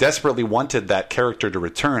 "We desperately wanted that character to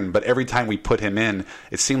return, but every time we put him in,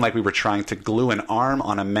 it seemed like we were trying to glue an arm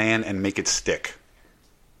on a man and make it stick."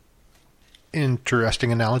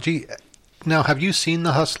 Interesting analogy. Now, have you seen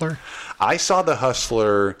The Hustler? I saw The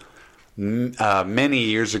Hustler many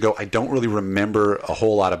years ago. I don't really remember a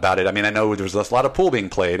whole lot about it. I mean, I know there was a lot of pool being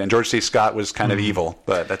played, and George C. Scott was kind of evil,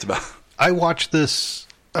 but that's about... I watched The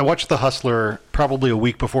Hustler probably a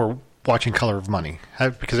week before watching Color of Money,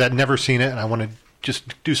 because I'd never seen it, and I wanted to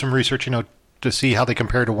just do some research, to see how they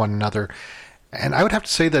compare to one another. And I would have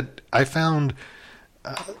to say that I found...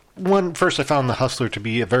 First, I found The Hustler to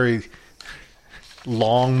be a very...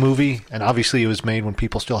 long movie, and obviously it was made when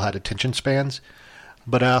people still had attention spans.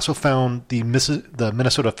 But I also found the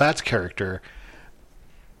Minnesota Fats character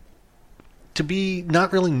to be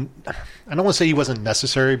not really... I don't want to say he wasn't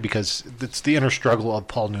necessary, because it's the inner struggle of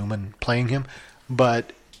Paul Newman playing him,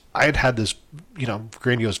 but I had this,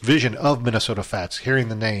 grandiose vision of Minnesota Fats, hearing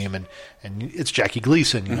the name, and it's Jackie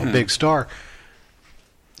Gleason, big star.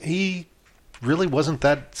 He really wasn't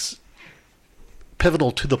that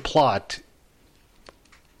pivotal to the plot,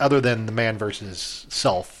 other than the man versus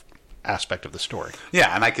self aspect of the story.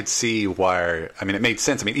 Yeah, and I could see why. I mean, it made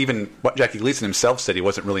sense. I mean, even what Jackie Gleason himself said, he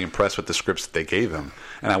wasn't really impressed with the scripts that they gave him.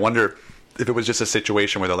 And I wonder if it was just a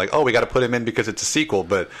situation where they're like, "Oh, we got to put him in because it's a sequel."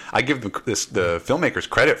 But I give the filmmakers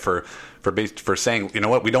credit for saying, "You know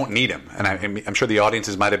what, we don't need him." And I'm sure the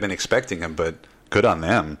audiences might have been expecting him, but good on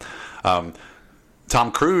them.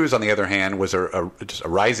 Tom Cruise, on the other hand, was just a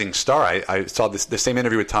rising star. I saw the same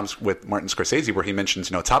interview with Martin Scorsese where he mentions,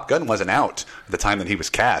 Top Gun wasn't out at the time that he was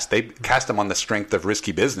cast. They cast him on the strength of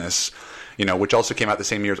Risky Business, which also came out the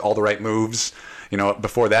same year as All the Right Moves.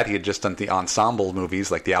 Before that, he had just done the ensemble movies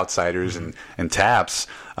like The Outsiders and Taps.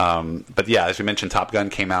 But yeah, as we mentioned, Top Gun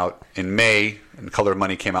came out in May, and Color of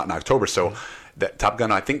Money came out in October. So that Top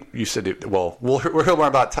Gun, I think you said it. Well, we'll hear more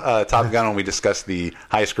about Top Gun when we discuss the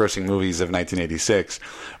highest-grossing movies of 1986.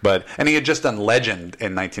 And he had just done Legend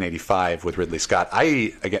in 1985 with Ridley Scott.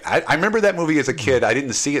 I remember that movie as a kid. I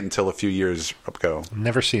didn't see it until a few years ago.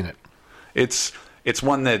 Never seen it. It's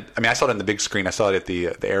one that, I saw it on the big screen. I saw it at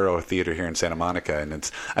the Aero Theater here in Santa Monica, and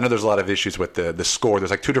I know there's a lot of issues with the score.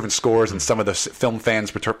 There's like two different scores, and some of the film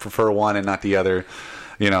fans prefer one and not the other.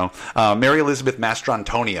 Mary Elizabeth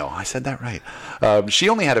Mastrantonio. I said that right. She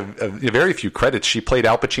only had a very few credits. She played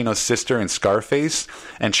Al Pacino's sister in Scarface,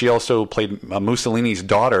 and she also played Mussolini's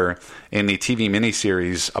daughter in the TV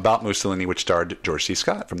miniseries about Mussolini, which starred George C.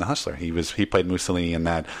 Scott from The Hustler. He played Mussolini in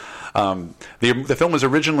that. The film was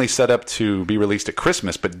originally set up to be released at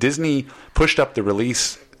Christmas, but Disney pushed up the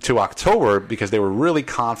release to October because they were really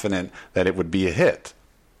confident that it would be a hit.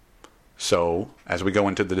 So, as we go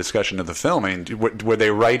into the discussion of the film, were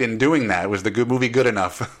they right in doing that? Was the movie good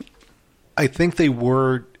enough? I think they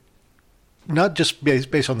were, not just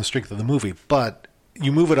based on the strength of the movie, but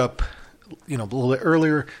you move it up, a little bit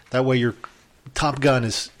earlier. That way, your Top Gun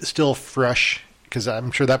is still fresh, because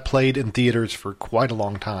I'm sure that played in theaters for quite a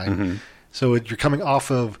long time. Mm-hmm. So you're coming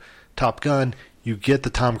off of Top Gun, you get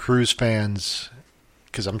the Tom Cruise fans,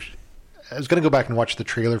 because I was going to go back and watch the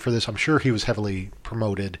trailer for this. I'm sure he was heavily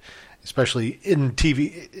promoted, especially in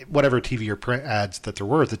TV, whatever TV or print ads that there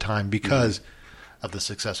were at the time, because of the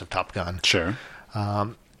success of Top Gun. Sure.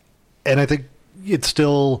 And I think it's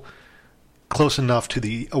still close enough to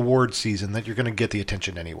the award season that you're going to get the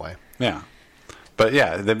attention anyway. Yeah. But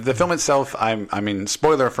yeah, the film itself,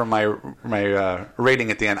 spoiler from my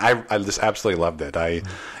rating at the end, I just absolutely loved it.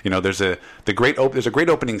 There's a great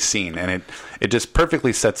opening scene, and it just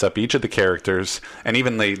perfectly sets up each of the characters, and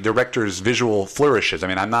even the director's visual flourishes.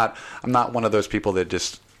 I'm not one of those people that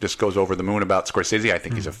just goes over the moon about Scorsese. I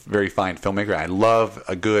think he's a very fine filmmaker. I love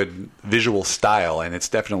a good visual style, and it's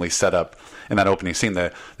definitely set up in that opening scene.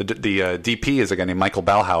 The DP is a guy named Michael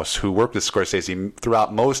Ballhaus, who worked with Scorsese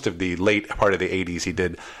throughout most of the late part of the 80s. He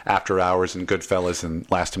did After Hours and Goodfellas and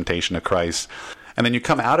Last Temptation of Christ. And then you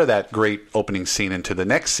come out of that great opening scene into the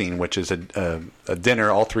next scene, which is a dinner.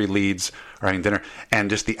 All three leads are having dinner. And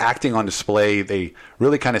just the acting on display, they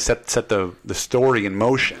really kind of set the story in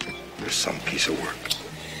motion. You're some piece of work.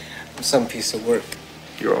 I'm some piece of work.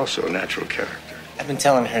 You're also a natural character. I've been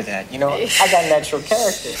telling her that. I got natural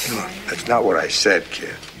character. No, that's not what I said,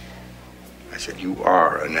 kid. I said you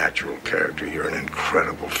are a natural character. You're an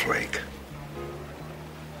incredible flake.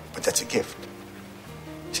 But that's a gift.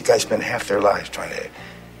 See, guys spend half their lives trying to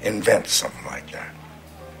invent something like that.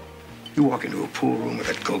 You walk into a pool room with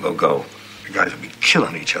that go, the guys will be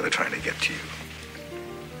killing each other trying to get to you.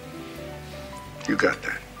 You got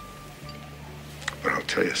that. But I'll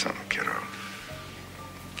tell you something, kiddo.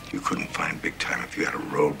 You couldn't find big time if you had a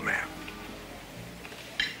roadmap.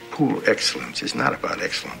 Pool excellence is not about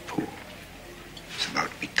excellent pool. It's about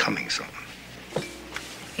becoming something.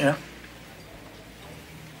 Yeah?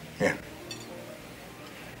 Yeah.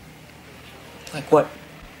 Like what?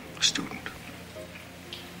 A student.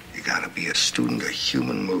 You gotta be a student of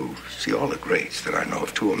human moves. See, all the greats that I know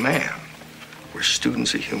of to a man were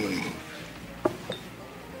students of human moves.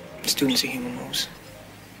 Students of human moves.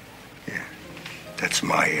 Yeah. That's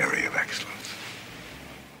my area of excellence.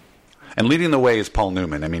 And leading the way is Paul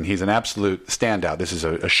Newman. He's an absolute standout. This is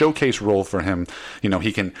a showcase role for him.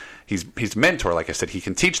 He's mentor, like I said. He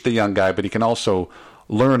can teach the young guy, but he can also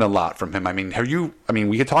learn a lot from him. I mean,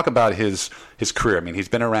 we could talk about his career. I mean, he's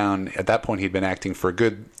been around, at that point, he'd been acting for a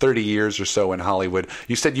good 30 years or so in Hollywood.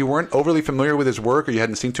 You said you weren't overly familiar with his work, or you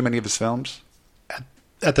hadn't seen too many of his films?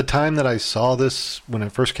 At the time that I saw this, when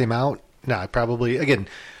it first came out, I probably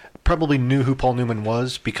knew who Paul Newman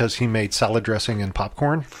was because he made salad dressing and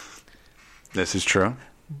popcorn. This is true.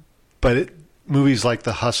 But movies like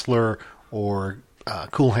The Hustler or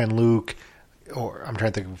Cool Hand Luke, or I'm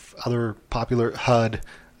trying to think of other popular, HUD,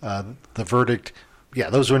 The Verdict. Yeah,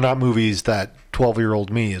 those were not movies that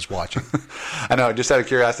 12-year-old me is watching. I know. Just out of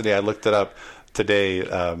curiosity, I looked it up today.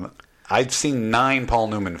 I'd seen 9 Paul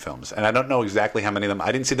Newman films, and I don't know exactly how many of them.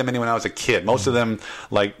 I didn't see them any when I was a kid. Most of them,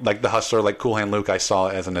 like The Hustler, like Cool Hand Luke, I saw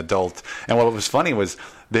as an adult. And what was funny was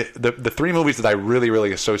the 3 movies that I really,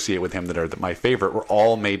 really associate with him that are my favorite were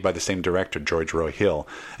all made by the same director, George Roy Hill.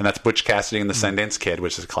 And that's Butch Cassidy and the Sundance Kid,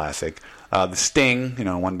 which is a classic. The Sting,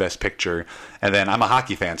 won Best Picture. And then I'm a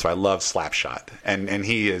hockey fan, so I love Slapshot. And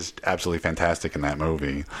he is absolutely fantastic in that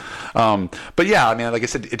movie. But yeah, I mean, like I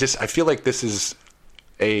said, I feel like this is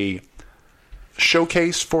a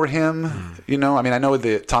showcase for him. I mean, I know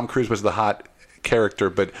that Tom Cruise was the hot character,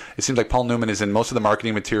 but it seems like Paul Newman is in most of the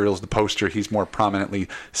marketing materials, the poster, he's more prominently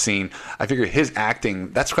seen. I figure his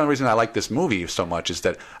acting, that's kind of the reason I like this movie so much, is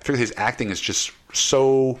that I figure his acting is just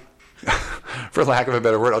so, for lack of a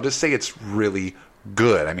better word, I'll just say it's really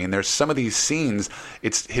good. I mean, there's some of these scenes,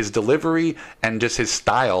 it's his delivery and just his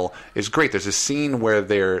style is great. There's a scene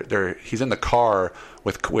where he's in the car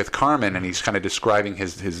with Carmen, and he's kind of describing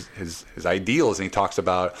his ideals, and he talks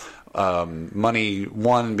about money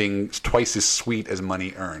won being twice as sweet as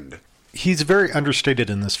money earned. He's very understated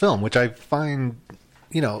in this film, which I find,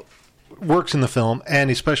 works in the film, and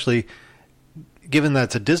especially given that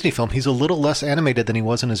it's a Disney film, he's a little less animated than he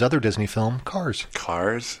was in his other Disney film, Cars.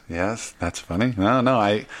 Cars, yes, that's funny. No,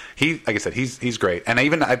 like I said, he's great, and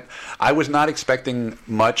I was not expecting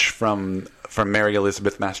much from Mary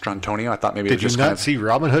Elizabeth Mastrantonio. I thought maybe did you not see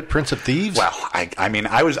Robin Hood, Prince of Thieves? Well, I mean,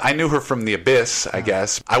 I knew her from The Abyss, I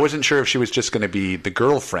guess. I wasn't sure if she was just going to be the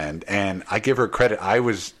girlfriend, and I give her credit. I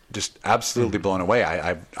was just absolutely blown away.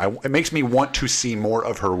 It makes me want to see more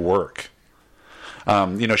of her work.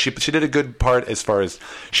 She did a good part as far as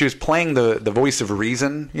she was playing the voice of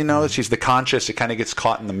reason. She's the conscious. It kind of gets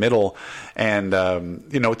caught in the middle, and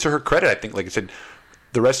to her credit, I think, like I said,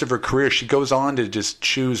 the rest of her career, she goes on to just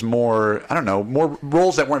choose more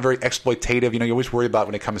roles that weren't very exploitative. You always worry about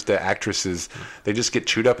when it comes to actresses, they just get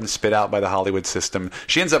chewed up and spit out by the Hollywood system.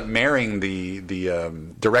 She ends up marrying the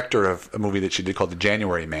director of a movie that she did called The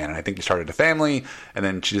January Man, and I think they started a family, and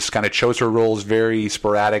then she just kind of chose her roles very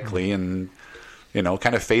sporadically and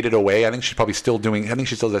kind of faded away. I think she still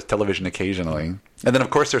does television occasionally. And then, of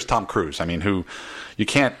course, there's Tom Cruise. I mean, who you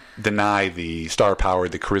can't deny the star power,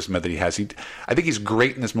 the charisma that he has. I think he's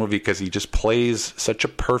great in this movie because he just plays such a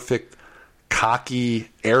perfect, cocky,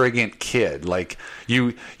 arrogant kid. Like,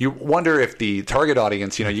 you wonder if the target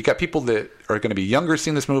audience, you got people that are going to be younger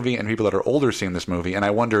seeing this movie and people that are older seeing this movie. And I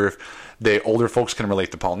wonder if the older folks can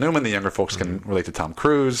relate to Paul Newman, the younger folks can relate to Tom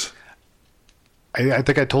Cruise. I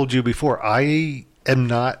think I told you before, I am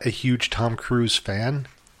not a huge Tom Cruise fan,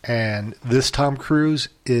 and this Tom Cruise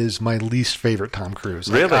is my least favorite Tom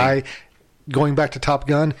Cruise. Really? Going back to Top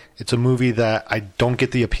Gun, it's a movie that I don't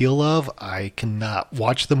get the appeal of. I cannot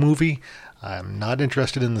watch the movie. I'm not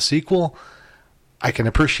interested in the sequel. I can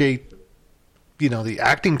appreciate, the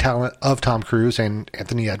acting talent of Tom Cruise and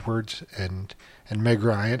Anthony Edwards and Meg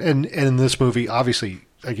Ryan. And in this movie, obviously,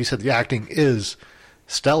 like you said, the acting is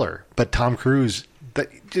stellar, but Tom Cruise,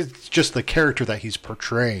 just the character that he's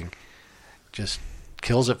portraying just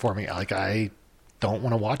kills it for me. Like, I don't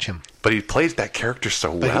want to watch him. But he plays that character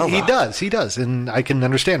so well. He does, and I can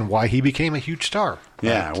understand why he became a huge star.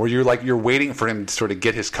 Yeah, where you're waiting for him to sort of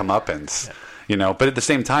get his comeuppance, But at the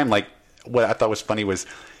same time, like, what I thought was funny was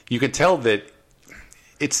you could tell that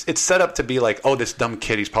it's set up to be like, oh, this dumb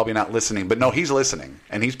kid, he's probably not listening. But no, he's listening,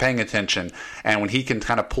 and he's paying attention. And when he can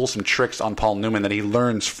kind of pull some tricks on Paul Newman that he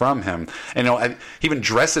learns from him, and he even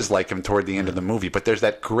dresses like him toward the end of the movie. But there's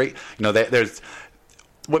that great, there's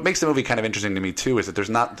what makes the movie kind of interesting to me too is that there's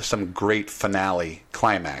not some great finale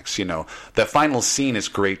climax. The final scene is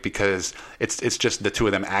great because it's just the two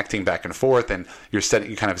of them acting back and forth, and you're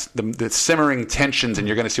setting kind of the simmering tensions, and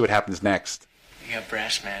you're going to see what happens next. You got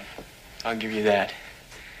brass, man. I'll give you that.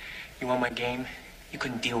 You want my game? You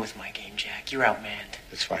couldn't deal with my game, Jack. You're outmanned.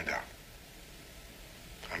 Let's find out.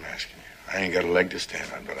 I'm asking you. I ain't got a leg to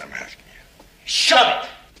stand on, but I'm asking you. Shut it!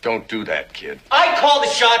 Don't do that, kid. I call the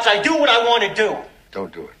shots. I do what I want to do.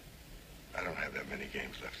 Don't do it. I don't have that many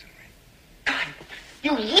games left in me. God,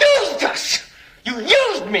 you used us! You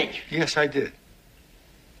used me! Yes, I did.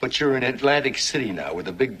 But you're in Atlantic City now with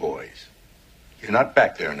the big boys. You're not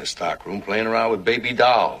back there in the stockroom playing around with baby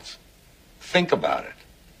dolls. Think about it.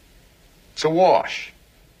 It's a wash.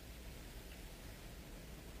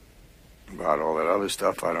 About all that other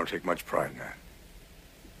stuff, I don't take much pride in that.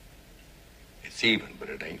 It's even, but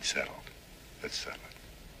it ain't settled. Let's settle it.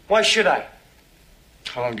 Why should I?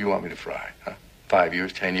 How long do you want me to fry, huh? 5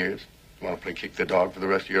 years, 10 years? You want to play kick the dog for the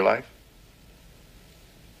rest of your life?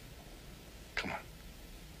 Come on.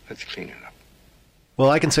 Let's clean it up. Well,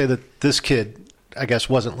 I can say that this kid, I guess,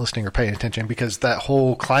 wasn't listening or paying attention because that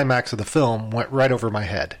whole climax of the film went right over my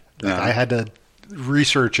head. Like, I had to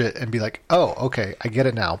research it and be like, oh, okay, I get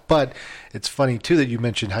it now. But it's funny, too, that you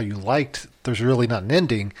mentioned how you liked There's Really Not an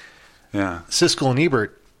Ending. Yeah. Siskel and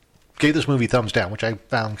Ebert gave this movie thumbs down, which I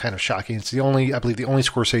found kind of shocking. It's I believe the only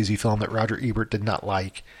Scorsese film that Roger Ebert did not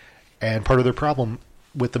like. And part of their problem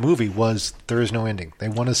with the movie was there is no ending. They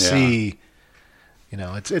want to see,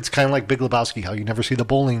 it's kind of like Big Lebowski, how you never see the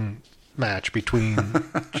bowling match between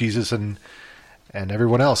Jesus and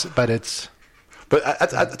everyone else. But that's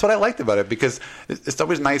what I liked about it, because it's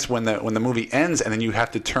always nice when the movie ends and then you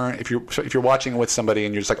have to turn, if you're watching with somebody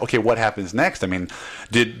and you're just like, okay, what happens next? I mean,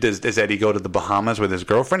 does Eddie go to the Bahamas with his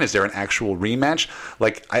girlfriend? Is there an actual rematch?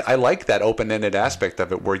 Like, I like that open-ended aspect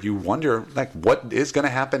of it where you wonder, like, what is going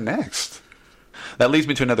to happen next? That leads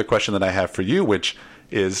me to another question that I have for you, which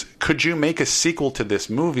is, could you make a sequel to this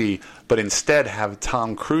movie, but instead have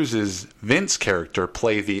Tom Cruise's Vince character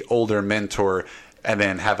play the older mentor, and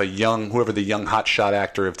then have whoever the young hotshot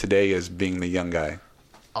actor of today is being the young guy?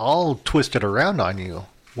 I'll twist it around on you.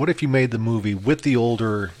 What if you made the movie with the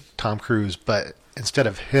older Tom Cruise, but instead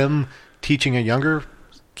of him teaching a younger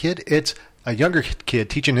kid, it's a younger kid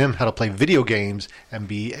teaching him how to play video games and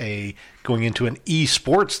be going into an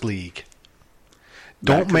esports league?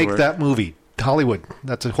 Don't make that movie. Hollywood,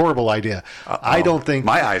 that's a horrible idea. I don't think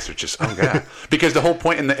my eyes are just because the whole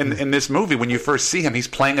point in this movie, when you first see him, he's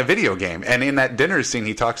playing a video game, and in that dinner scene,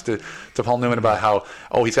 he talks to Paul Newman about how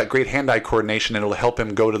he's got great hand-eye coordination, and it'll help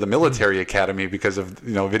him go to the military academy because of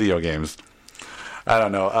video games. I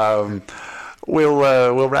don't know.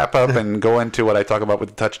 We'll wrap up and go into what I talk about with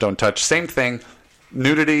the Touch Don't Touch. Same thing,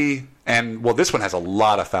 nudity, and this one has a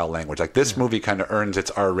lot of foul language. Like, this movie kind of earns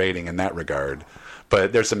its R rating in that regard.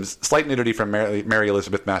 But there's some slight nudity from Mary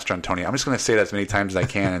Elizabeth Mastrantonio. I'm just going to say that as many times as I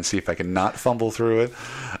can and see if I can not fumble through it.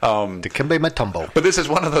 Dikembe Mutombo. But this is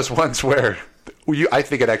one of those ones where I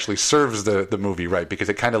think it actually serves the movie right, because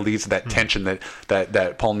it kind of leads to that tension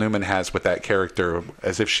that Paul Newman has with that character,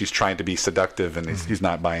 as if she's trying to be seductive and he's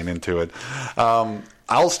not buying into it.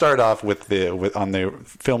 I'll start off on the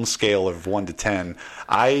film scale of 1 to 10.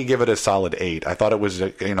 I give it a solid 8. I thought it was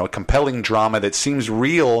a compelling drama that seems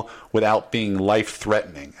real without being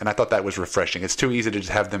life-threatening, and I thought that was refreshing. It's too easy to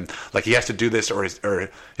just have them like he has to do this or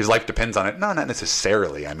his life depends on it. No, not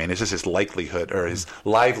necessarily. I mean, it's just his likelihood or his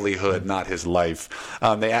livelihood, not his life.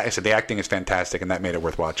 I said the acting is fantastic, and that made it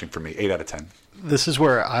worth watching for me. 8 out of 10. This is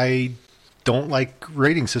where I don't like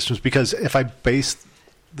rating systems, because if I base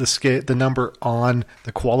the number on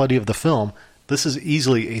the quality of the film, this is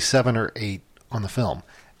easily a 7 or 8 on the film.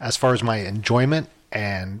 As far as my enjoyment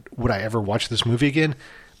and would I ever watch this movie again,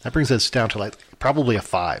 that brings us down to like probably a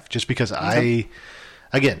 5, just because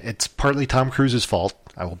again, it's partly Tom Cruise's fault.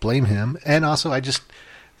 I will blame him. And also, I just,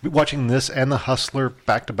 watching this and The Hustler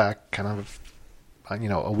back to back, kind of,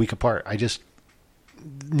 a week apart,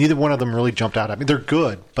 neither one of them really jumped out at me. They're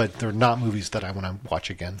good, but they're not movies that I want to watch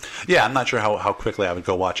again. Yeah, I'm not sure how quickly I would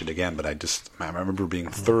go watch it again, but I remember being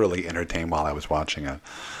thoroughly entertained while I was watching it.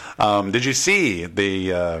 Did you see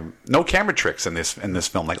the no camera tricks in this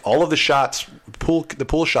film? Like, all of the shots, the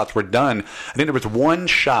pool shots were done. I think there was one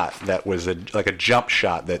shot that was like a jump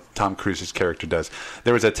shot that Tom Cruise's character does.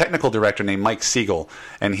 There was a technical director named Mike Siegel,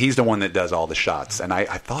 and he's the one that does all the shots. And I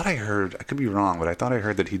thought I heard, I could be wrong, but I thought I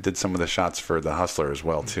heard that he did some of the shots for The Hustler as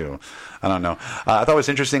well too. I don't know. I thought what was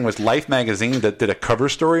interesting was Life magazine that did a cover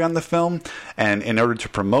story on the film, and in order to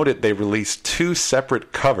promote it, they released 2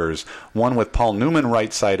 separate covers, one with Paul Newman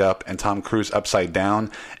right side up and Tom Cruise upside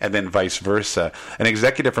down, and then vice versa. An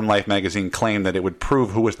executive from Life magazine claimed that it would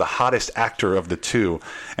prove who was the hottest actor of the two,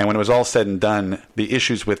 and when it was all said and done, the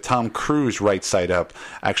issues with Tom Cruise right side up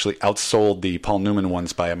actually outsold the Paul Newman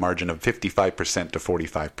ones by a margin of 55% to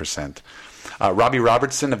 45%. Robbie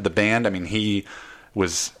Robertson of the band, he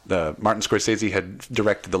was Martin Scorsese had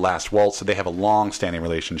directed The Last Waltz, so they have a long-standing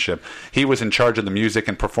relationship. He was in charge of the music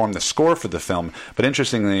and performed the score for the film. But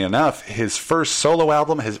interestingly enough, his first solo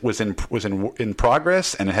album was in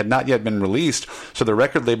progress and it had not yet been released, so the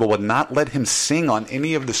record label would not let him sing on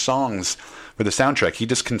any of the songs for the soundtrack. He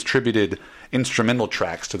just contributed instrumental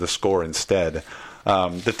tracks to the score instead.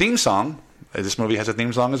 The theme song, this movie has a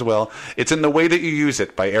theme song as well. It's In the Way That You Use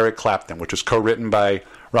It by Eric Clapton, which was co-written by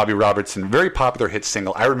Robbie Robertson. Very popular hit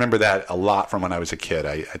single. I remember that a lot from when I was a kid.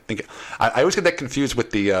 I think I always get that confused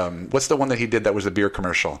with the what's the one that he did that was the beer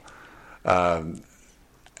commercial.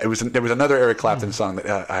 There was another Eric Clapton song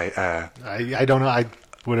that I don't know. I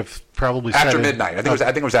would have probably After said Midnight. I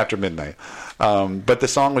think it was After Midnight. But the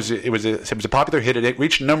song was a popular hit. It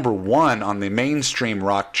reached number 1 on the mainstream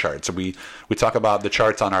rock chart. So we talk about the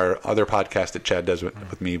charts on our other podcast that Chad does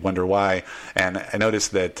with me, Wonder Why. And I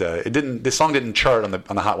noticed that this song didn't chart on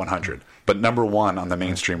the Hot 100, but number 1 on the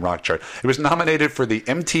mainstream rock chart. It was nominated for the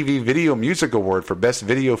MTV Video Music Award for Best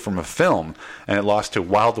Video from a Film, and it lost to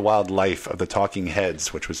Wild Wild Life of the Talking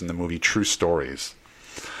Heads, which was in the movie True Stories.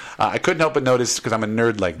 I couldn't help but notice, because I'm a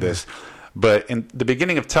nerd like this, but in the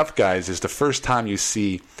beginning of Tough Guys is the first time you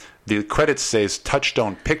see the credits says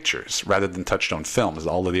Touchstone Pictures rather than Touchstone Films.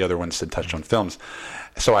 All of the other ones said Touchstone Films.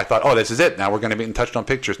 So I thought, this is it. Now we're going to be in Touchstone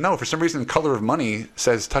Pictures. No, for some reason, Color of Money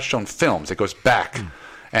says Touchstone Films. It goes back.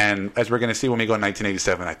 And as we're going to see when we go in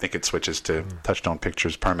 1987, I think it switches to Touchstone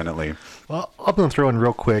Pictures permanently. Well, I'm going to throw in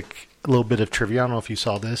real quick a little bit of trivia. I don't know if you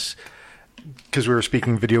saw this, because we were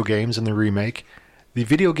speaking video games and the remake. The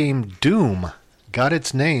video game Doom got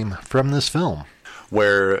its name from this film.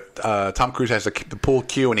 Where Tom Cruise has the pool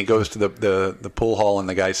cue and he goes to the pool hall and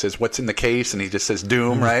the guy says, "What's in the case?" and he just says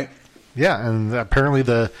Doom, right? Yeah, and apparently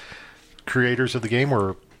the creators of the game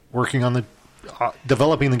were working on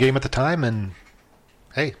developing the game at the time, and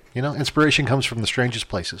hey, inspiration comes from the strangest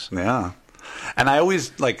places. Yeah. And I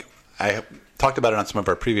always, I talked about it on some of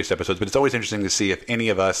our previous episodes, but it's always interesting to see if any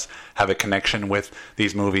of us have a connection with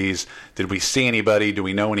these movies. Did we see anybody? Do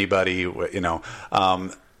we know anybody?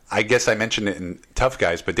 I guess I mentioned it in Tough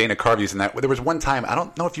Guys, but Dana Carvey's in that. There was one time, I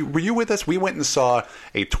don't know if were you with us? We went and saw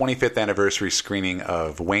a 25th anniversary screening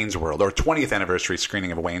of Wayne's World, or 20th anniversary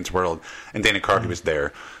screening of Wayne's World, and Dana Carvey was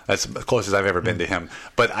there. That's as close as I've ever been to him.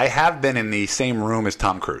 But I have been in the same room as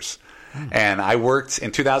Tom Cruise. And I worked,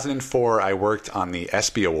 in 2004, I worked on the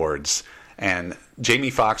ESPY Awards, and Jamie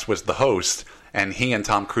Foxx was the host, and he and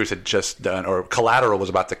Tom Cruise had just done, or Collateral was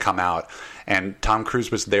about to come out, and Tom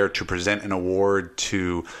Cruise was there to present an award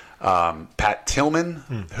to Pat Tillman,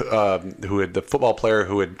 who had the football player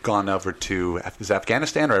who had gone over to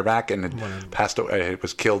Afghanistan or Iraq and had passed away,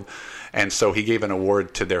 was killed, and so he gave an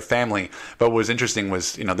award to their family. But what was interesting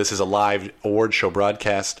was, this is a live award show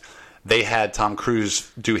broadcast. They had Tom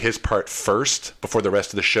Cruise do his part first before the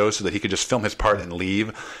rest of the show so that he could just film his part and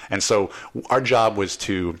leave. And so our job was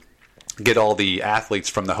to get all the athletes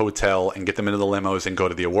from the hotel and get them into the limos and go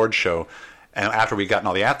to the award show. And after we'd gotten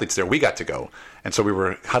all the athletes there, we got to go. And so we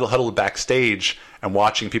were huddled backstage and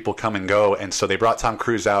watching people come and go. And so they brought Tom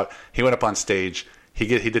Cruise out. He went up on stage. He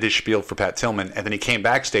did his spiel for Pat Tillman. And then he came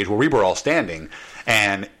backstage where we were all standing.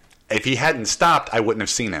 And if he hadn't stopped, I wouldn't have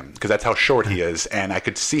seen him, because that's how short he is. And I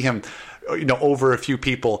could see him, over a few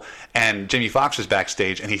people. And Jamie Foxx was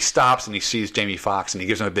backstage, and he stops and he sees Jamie Foxx and he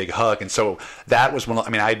gives him a big hug. And so that was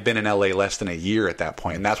I'd been in LA less than a year at that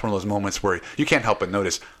point, and that's one of those moments where you can't help but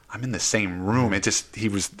notice I'm in the same room. He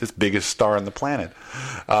was this biggest star on the planet.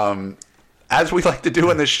 As we like to do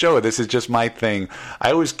on this show, this is just my thing.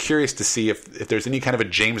 I was curious to see if there's any kind of a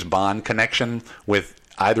James Bond connection with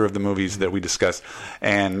either of the movies that we discussed,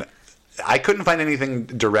 and I couldn't find anything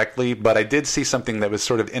directly, but I did see something that was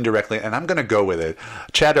sort of indirectly, and I'm going to go with it.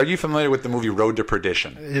 Chad, are you familiar with the movie Road to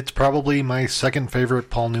Perdition? It's probably my second favorite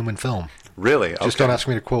Paul Newman film. Really? Just don't ask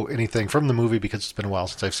me to quote anything from the movie because it's been a while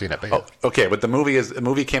since I've seen it. But okay, but the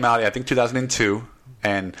movie came out, I think, 2002,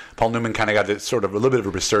 and Paul Newman kind of got this sort of a little bit of a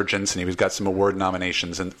resurgence, and he got some award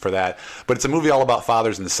nominations for that. But it's a movie all about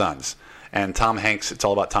fathers and sons. And Tom Hanks, it's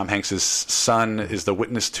all about Tom Hanks' son is the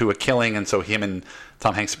witness to a killing, and so him and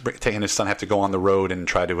Tom Hanks and his son have to go on the road and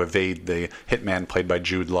try to evade the hitman played by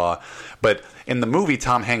Jude Law. But in the movie,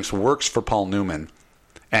 Tom Hanks works for Paul Newman,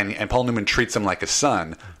 and Paul Newman treats him like a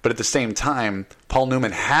son. But at the same time, Paul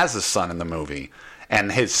Newman has a son in the movie,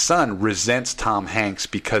 and his son resents Tom Hanks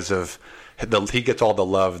because of he gets all the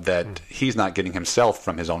love that he's not getting himself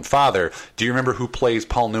from his own father. Do you remember who plays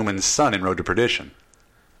Paul Newman's son in Road to Perdition?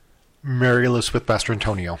 Mary Elizabeth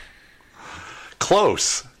Mastrantonio.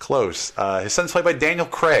 Close. His son's played by Daniel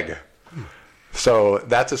Craig. So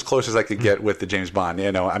that's as close as I could get with the James Bond.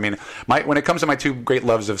 When it comes to my two great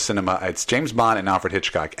loves of cinema, it's James Bond and Alfred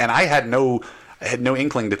Hitchcock. And I had no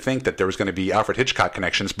inkling to think that there was going to be Alfred Hitchcock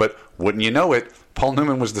connections, but wouldn't you know it, Paul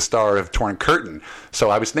Newman was the star of Torn Curtain. So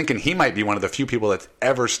I was thinking he might be one of the few people that's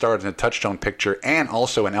ever starred in a Touchstone picture and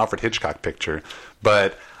also an Alfred Hitchcock picture.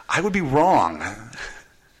 But I would be wrong.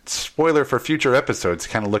 spoiler for future episodes.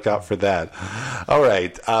 Kind of look out for that. All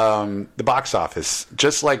right. The box office,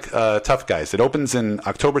 just like Tough Guys, it opens in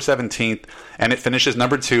October 17th, and it finishes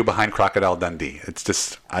number 2 behind Crocodile Dundee. It's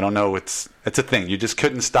just, I don't know, it's a thing. You just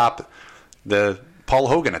couldn't stop the Paul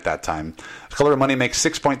Hogan at that time. Color of Money makes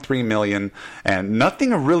 $6.3 million, and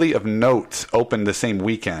nothing really of note opened the same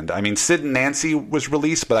weekend. I mean, Sid and Nancy was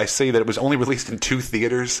released, but I say that it was only released in 2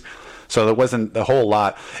 theaters, so there wasn't a whole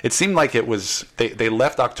lot. It seemed like it was they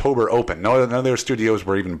left October open. None of their studios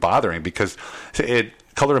were even bothering, because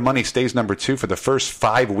Color of Money stays number 2 for the first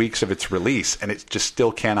 5 weeks of its release, and it just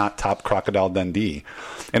still cannot top Crocodile Dundee.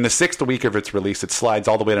 In the 6th week of its release, it slides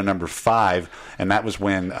all the way to number 5, and that was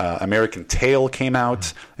when American Tail came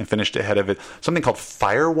out and finished ahead of it. Something called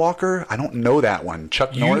Firewalker. I don't know that one.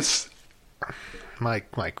 Chuck Norris.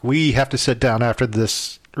 Mike, we have to sit down after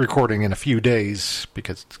this recording in a few days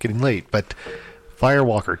because it's getting late. But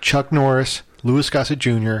Firewalker, Chuck Norris, Louis Gossett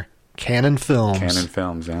Jr., Cannon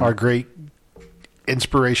Films, yeah. Our great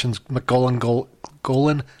inspirations, Golan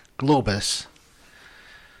Globus.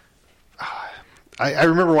 I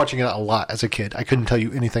remember watching it a lot as a kid. I couldn't tell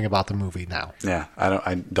you anything about the movie now. Yeah,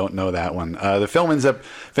 I don't know that one. The film ends up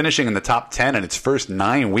finishing in the top 10 in its first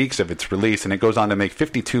 9 weeks of its release, and it goes on to make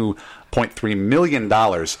 $52.3 million on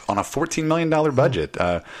a $14 million budget.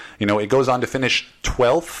 It goes on to finish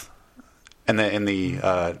 12th in the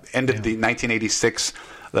end of the 1986,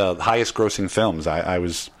 the highest grossing films. I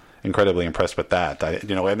was incredibly impressed with that.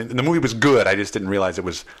 The movie was good. I just didn't realize it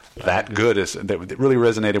was that good. It really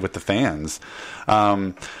resonated with the fans.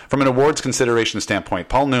 From an awards consideration standpoint,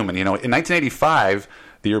 Paul Newman, in 1985,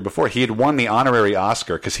 the year before, he had won the honorary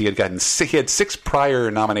Oscar because he had 6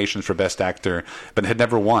 prior nominations for Best Actor, but had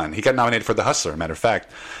never won. He got nominated for The Hustler, matter of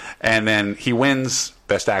fact. And then he wins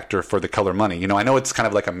Best Actor for The Color Money. I know it's kind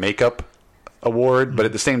of like a makeup award, but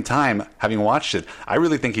at the same time, having watched it, I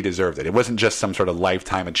really think he deserved it. It wasn't just some sort of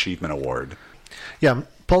lifetime achievement award. Yeah,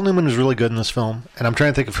 Paul Newman was really good in this film, and I'm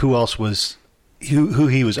trying to think of who else was who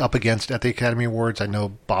he was up against at the Academy Awards. I know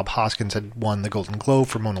Bob Hoskins had won the Golden Globe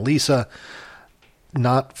for Mona Lisa,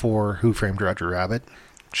 not for Who Framed Roger Rabbit.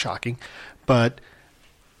 Shocking. But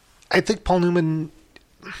I think Paul Newman,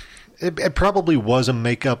 it probably was a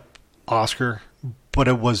makeup Oscar, but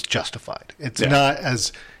it was justified. It's not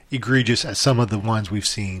as egregious as some of the ones we've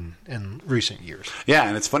seen in recent years. Yeah,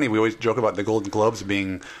 and it's funny, we always joke about the Golden Globes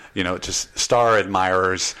being, just star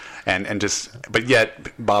admirers, but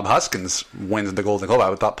yet Bob Hoskins wins the Golden Globe.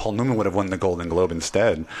 I thought Paul Newman would have won the Golden Globe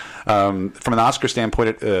instead. From an Oscar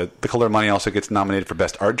standpoint, The Color of Money also gets nominated for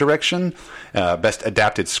Best Art Direction, Best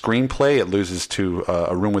Adapted Screenplay. It loses to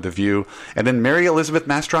A Room with a View. And then Mary Elizabeth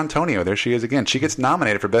Mastrantonio, there she is again. She gets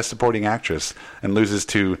nominated for Best Supporting Actress and loses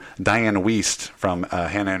to Diane Wiest from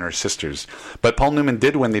Hannah and Her Sisters. But Paul Newman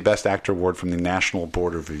did win the Best Actor Award from the National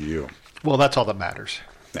Board of Review. Well, that's all that matters.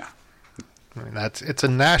 Yeah. I mean, it's a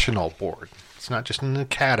national board. It's not just an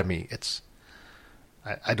academy.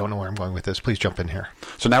 I don't know where I'm going with this. Please jump in here.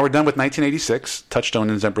 So now we're done with 1986. Touchstone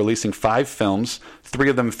ends up releasing 5 films. 3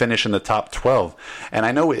 of them finish in the top 12. And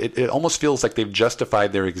I know it almost feels like they've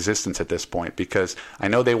justified their existence at this point, because I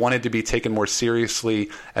know they wanted to be taken more seriously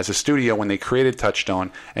as a studio when they created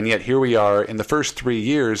Touchstone. And yet here we are in the first 3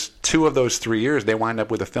 years. 2 of those 3 years, they wind up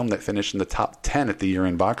with a film that finished in the top 10 at the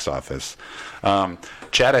year-end box office.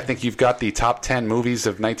 Chad, I think you've got the top 10 movies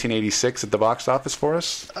of 1986 at the box office for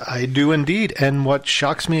us. I do indeed. And what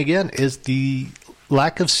shocks me again is the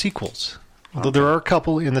lack of sequels. Although there are a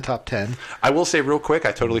couple in the top 10. I will say real quick,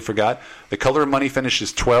 I totally forgot. The Color of Money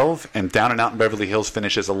finishes 12, and Down and Out in Beverly Hills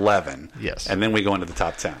finishes 11. Yes. And then we go into the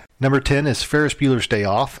top 10. Number 10 is Ferris Bueller's Day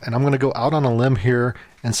Off. And I'm going to go out on a limb here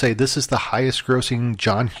and say this is the highest grossing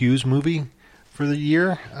John Hughes movie for the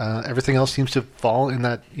year. Everything else seems to fall in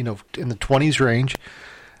that, in the 20s range.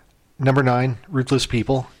 Number 9, Ruthless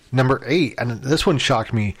People. Number 8, and this one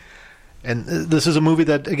shocked me. And this is a movie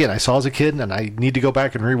that, again, I saw as a kid, and I need to go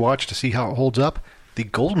back and rewatch to see how it holds up. The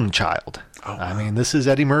Golden Child. Oh, wow. I mean, this is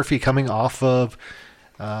Eddie Murphy coming off of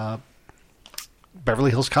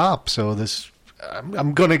Beverly Hills Cop. So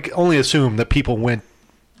I'm going to only assume that people went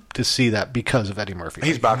to see that because of Eddie Murphy.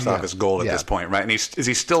 He's box office gold at this point, right? And is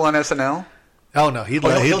he still on SNL? Oh, no. He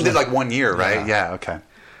did like 1 year, right? Yeah, okay.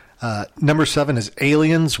 Number 7 is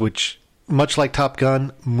Aliens, which, much like Top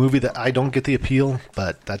Gun, movie that I don't get the appeal,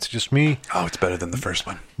 but that's just me. Oh, it's better than the first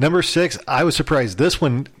one. Number 6, I was surprised this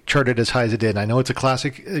one charted as high as it did. I know it's a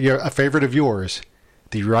classic, a favorite of yours,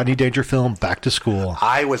 the Rodney Danger film, Back to School.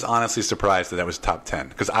 I was honestly surprised that was top 10,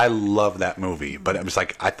 because I love that movie. But it was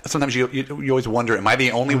like, sometimes you always wonder, am I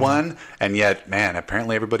the only one? And yet, man,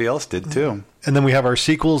 apparently everybody else did too. And then we have our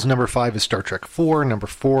sequels. Number 5 is Star Trek 4. Number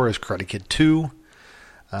 4 is Karate Kid 2.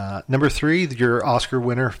 Number 3, your Oscar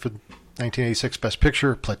winner for 1986 Best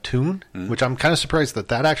Picture, Platoon, which I'm kind of surprised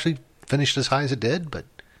that actually finished as high as it did, but...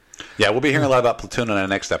 Yeah, we'll be hearing a lot about Platoon in our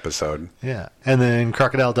next episode. Yeah, and then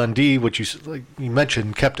Crocodile Dundee, which you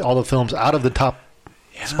mentioned, kept all the films out of the top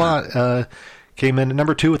spot, came in at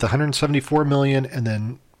number 2 with $174 million, and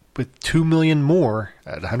then with $2 million more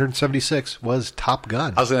at $176 was Top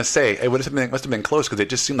Gun. I was going to say, it must have been close because it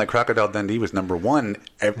just seemed like Crocodile Dundee was number 1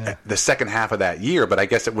 the second half of that year, but I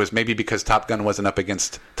guess it was maybe because Top Gun wasn't up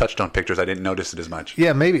against Touchstone Pictures, I didn't notice it as much.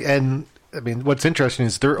 Yeah, maybe, and... I mean, what's interesting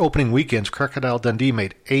is their opening weekends, Crocodile Dundee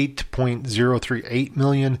made $8.038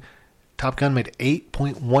 million. Top Gun made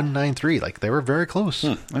 $8.193. Like, they were very close.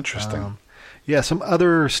 Interesting. Some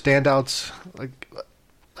other standouts. Like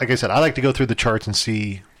I said, I like to go through the charts and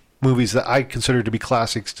see movies that I consider to be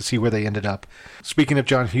classics to see where they ended up. Speaking of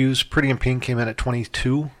John Hughes, Pretty in Pink came in at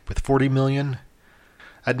 22 with $40 million.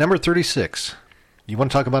 At number 36, you want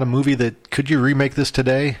to talk about a movie that, could you remake this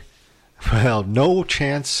today? Well, no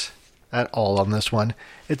chance at all on this one.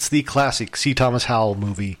 It's the classic C. Thomas Howell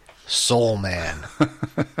movie, Soul Man.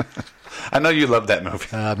 I know you love that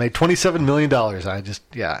movie. Made $27 million.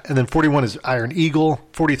 And then 41 is Iron Eagle.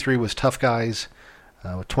 43 was Tough Guys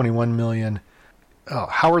with $21 million. Oh,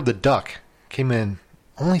 Howard the Duck came in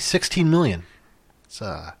only $16 million. It's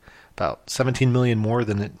about $17 million more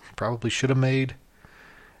than it probably should have made.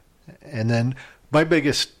 And then my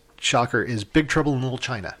biggest shocker is Big Trouble in Little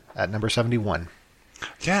China at number 71.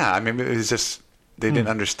 Yeah, I mean, it was just they didn't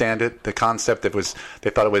understand it. The concept they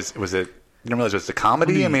thought it was a. You didn't realize it was a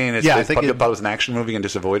comedy. I mean, they thought it was an action movie and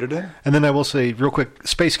just avoided it. And then I will say real quick,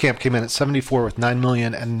 Space Camp came in at 74 with $9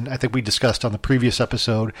 million, and I think we discussed on the previous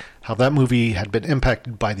episode how that movie had been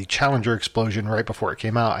impacted by the Challenger explosion right before it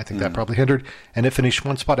came out. I think that probably hindered, and it finished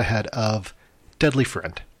one spot ahead of Deadly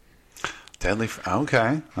Friend.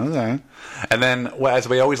 Okay. And then, as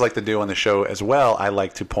we always like to do on the show as well, I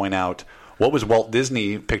like to point out what was Walt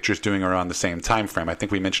Disney Pictures doing around the same time frame. I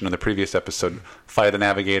think we mentioned in the previous episode, Flight the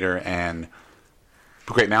Navigator and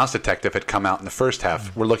Great Mouse Detective had come out in the first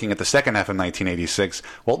half. We're looking at the second half of 1986.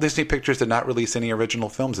 Walt Disney Pictures did not release any original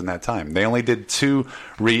films in that time. They only did 2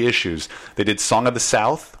 reissues. They did Song of the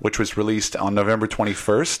South, which was released on November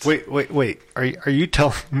 21st. Wait. Are you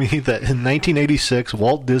telling me that in 1986,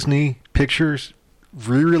 Walt Disney Pictures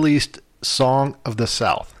re-released Song of the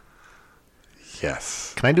South?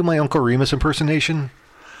 Yes. Can I do my Uncle Remus impersonation?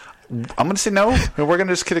 I'm going to say no. We're going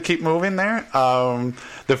to just keep moving there.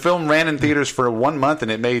 The film ran in theaters for 1 month, and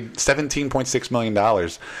it made $17.6 million.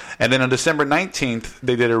 And then on December 19th,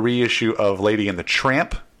 they did a reissue of Lady and the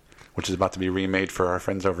Tramp, which is about to be remade for our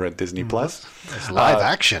friends over at Disney+. It's live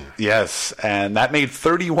action. Yes, and that made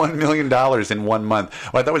 $31 million in 1 month.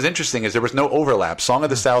 What I thought was interesting is there was no overlap. Song of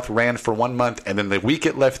the South ran for 1 month, and then the week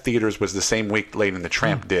it left theaters was the same week Lady and the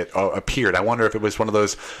Tramp appeared. I wonder if it was one of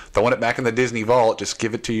those, throwing it back in the Disney vault, just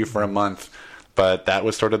give it to you for a month. But that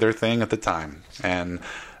was sort of their thing at the time. And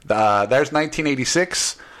there's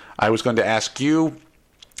 1986. I was going to ask you,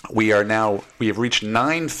 we have reached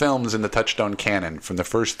 9 films in the Touchstone canon from the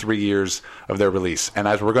first 3 years of their release. And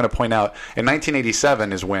as we're going to point out, in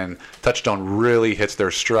 1987 is when Touchstone really hits their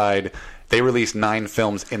stride. They released 9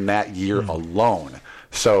 films in that year alone.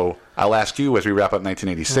 So I'll ask you as we wrap up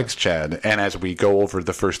 1986, Chad, and as we go over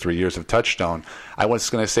the first 3 years of Touchstone, I was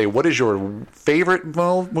going to say, what is your favorite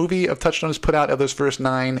movie of Touchstone's put out of those first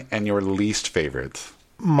 9 and your least favorite?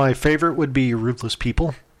 My favorite would be Ruthless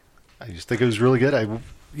People. I just think it was really good. A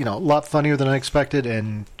lot funnier than I expected,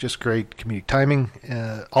 and just great comedic timing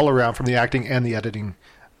all around from the acting and the editing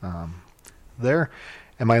there.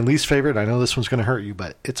 And my least favorite, I know this one's going to hurt you,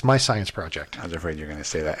 but it's My Science Project. I was afraid you were going to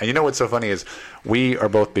say that. And you know what's so funny is we are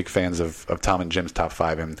both big fans of Tom and Jim's Top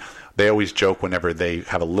 5, and they always joke whenever they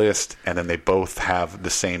have a list, and then they both have the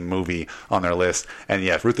same movie on their list. And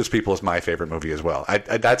yeah, Ruthless People is my favorite movie as well.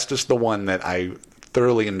 That's just the one that I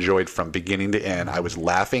thoroughly enjoyed from beginning to end. I was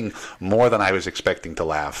laughing more than I was expecting to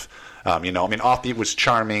laugh. Offbeat was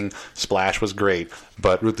charming, Splash was great,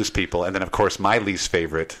 but Ruthless People, and then of course my least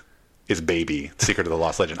favorite is Baby, Secret of the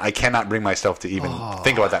Lost Legend. I cannot bring myself to even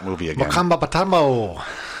think about that movie again. Wakamba Patamo.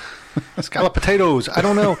 Scallop potatoes. I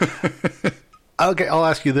don't know. Okay, I'll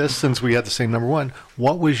ask you this since we had the same number 1.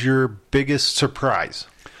 What was your biggest surprise?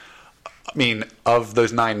 I mean, of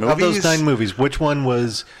those 9 movies? Of those 9 movies, which one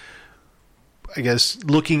was, I guess,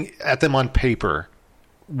 looking at them on paper,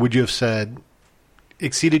 would you have said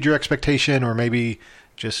exceeded your expectation, or maybe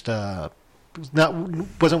just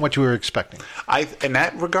wasn't what you were expecting? In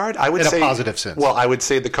that regard, I would say in a positive sense. Well, I would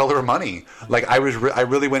say The Color of Money. Like I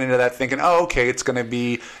really went into that thinking, it's going to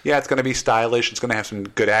be stylish, it's going to have some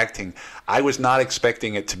good acting. I was not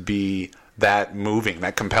expecting it to be that moving,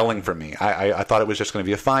 that compelling for me. I thought it was just going to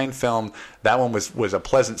be a fine film. That one was a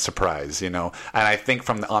pleasant surprise, And I think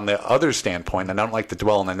on the other standpoint, and I don't like to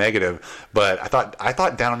dwell on the negative, but I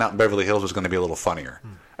thought Down and Out in Beverly Hills was going to be a little funnier.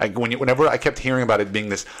 Whenever I kept hearing about it being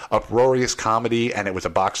this uproarious comedy, and it was a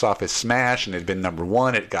box office smash, and it had been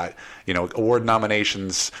 #1, it got award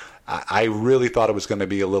nominations. I really thought it was going to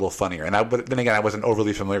be a little funnier. But then again, I wasn't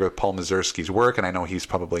overly familiar with Paul Mazursky's work, and I know he's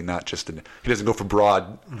probably not he doesn't go for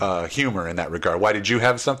broad humor in that regard. Why did you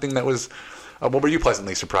have something that was? What were you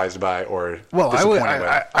pleasantly surprised by, or disappointed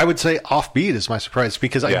by? I would say Offbeat is my surprise,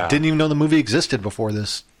 because I didn't even know the movie existed before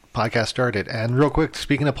this podcast started. And real quick,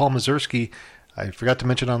 speaking of Paul Mazursky, I forgot to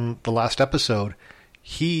mention on the last episode,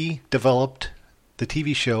 he developed the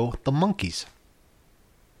TV show The Monkees.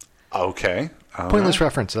 Okay. Pointless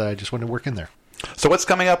reference that I just wanted to work in there. So what's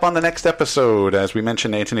coming up on the next episode? As we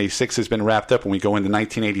mentioned, 1986 has been wrapped up, and we go into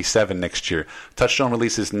 1987 next year. Touchstone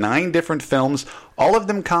releases 9 different films, all of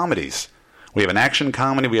them comedies. We have an action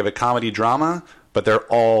comedy, we have a comedy drama, but they're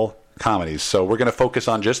all comedies. So we're going to focus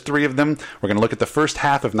on just 3 of them. We're going to look at the first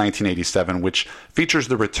half of 1987, which features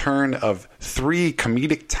the return of 3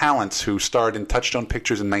 comedic talents who starred in Touchstone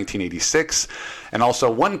Pictures in 1986, and also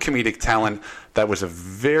 1 comedic talent that was a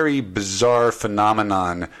very bizarre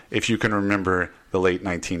phenomenon, if you can remember the late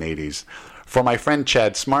 1980s. For my friend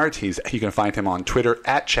Chad Smart, you can find him on Twitter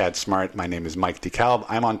at Chad Smart. My name is Mike DeKalb.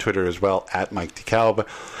 I'm on Twitter as well, at Mike DeKalb.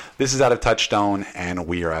 This is Out of Touchstone, and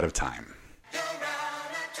we are out of time.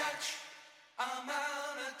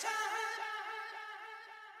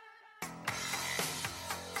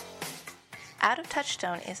 Out of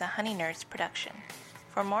Touchstone is a Honey Nerds production.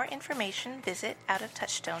 For more information, visit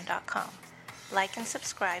outoftouchstone.com. Like and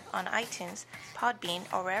subscribe on iTunes, Podbean,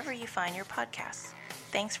 or wherever you find your podcasts.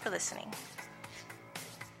 Thanks for listening.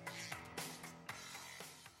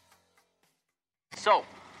 So,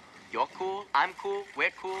 you're cool, I'm cool,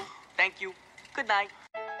 we're cool. Thank you. Good night.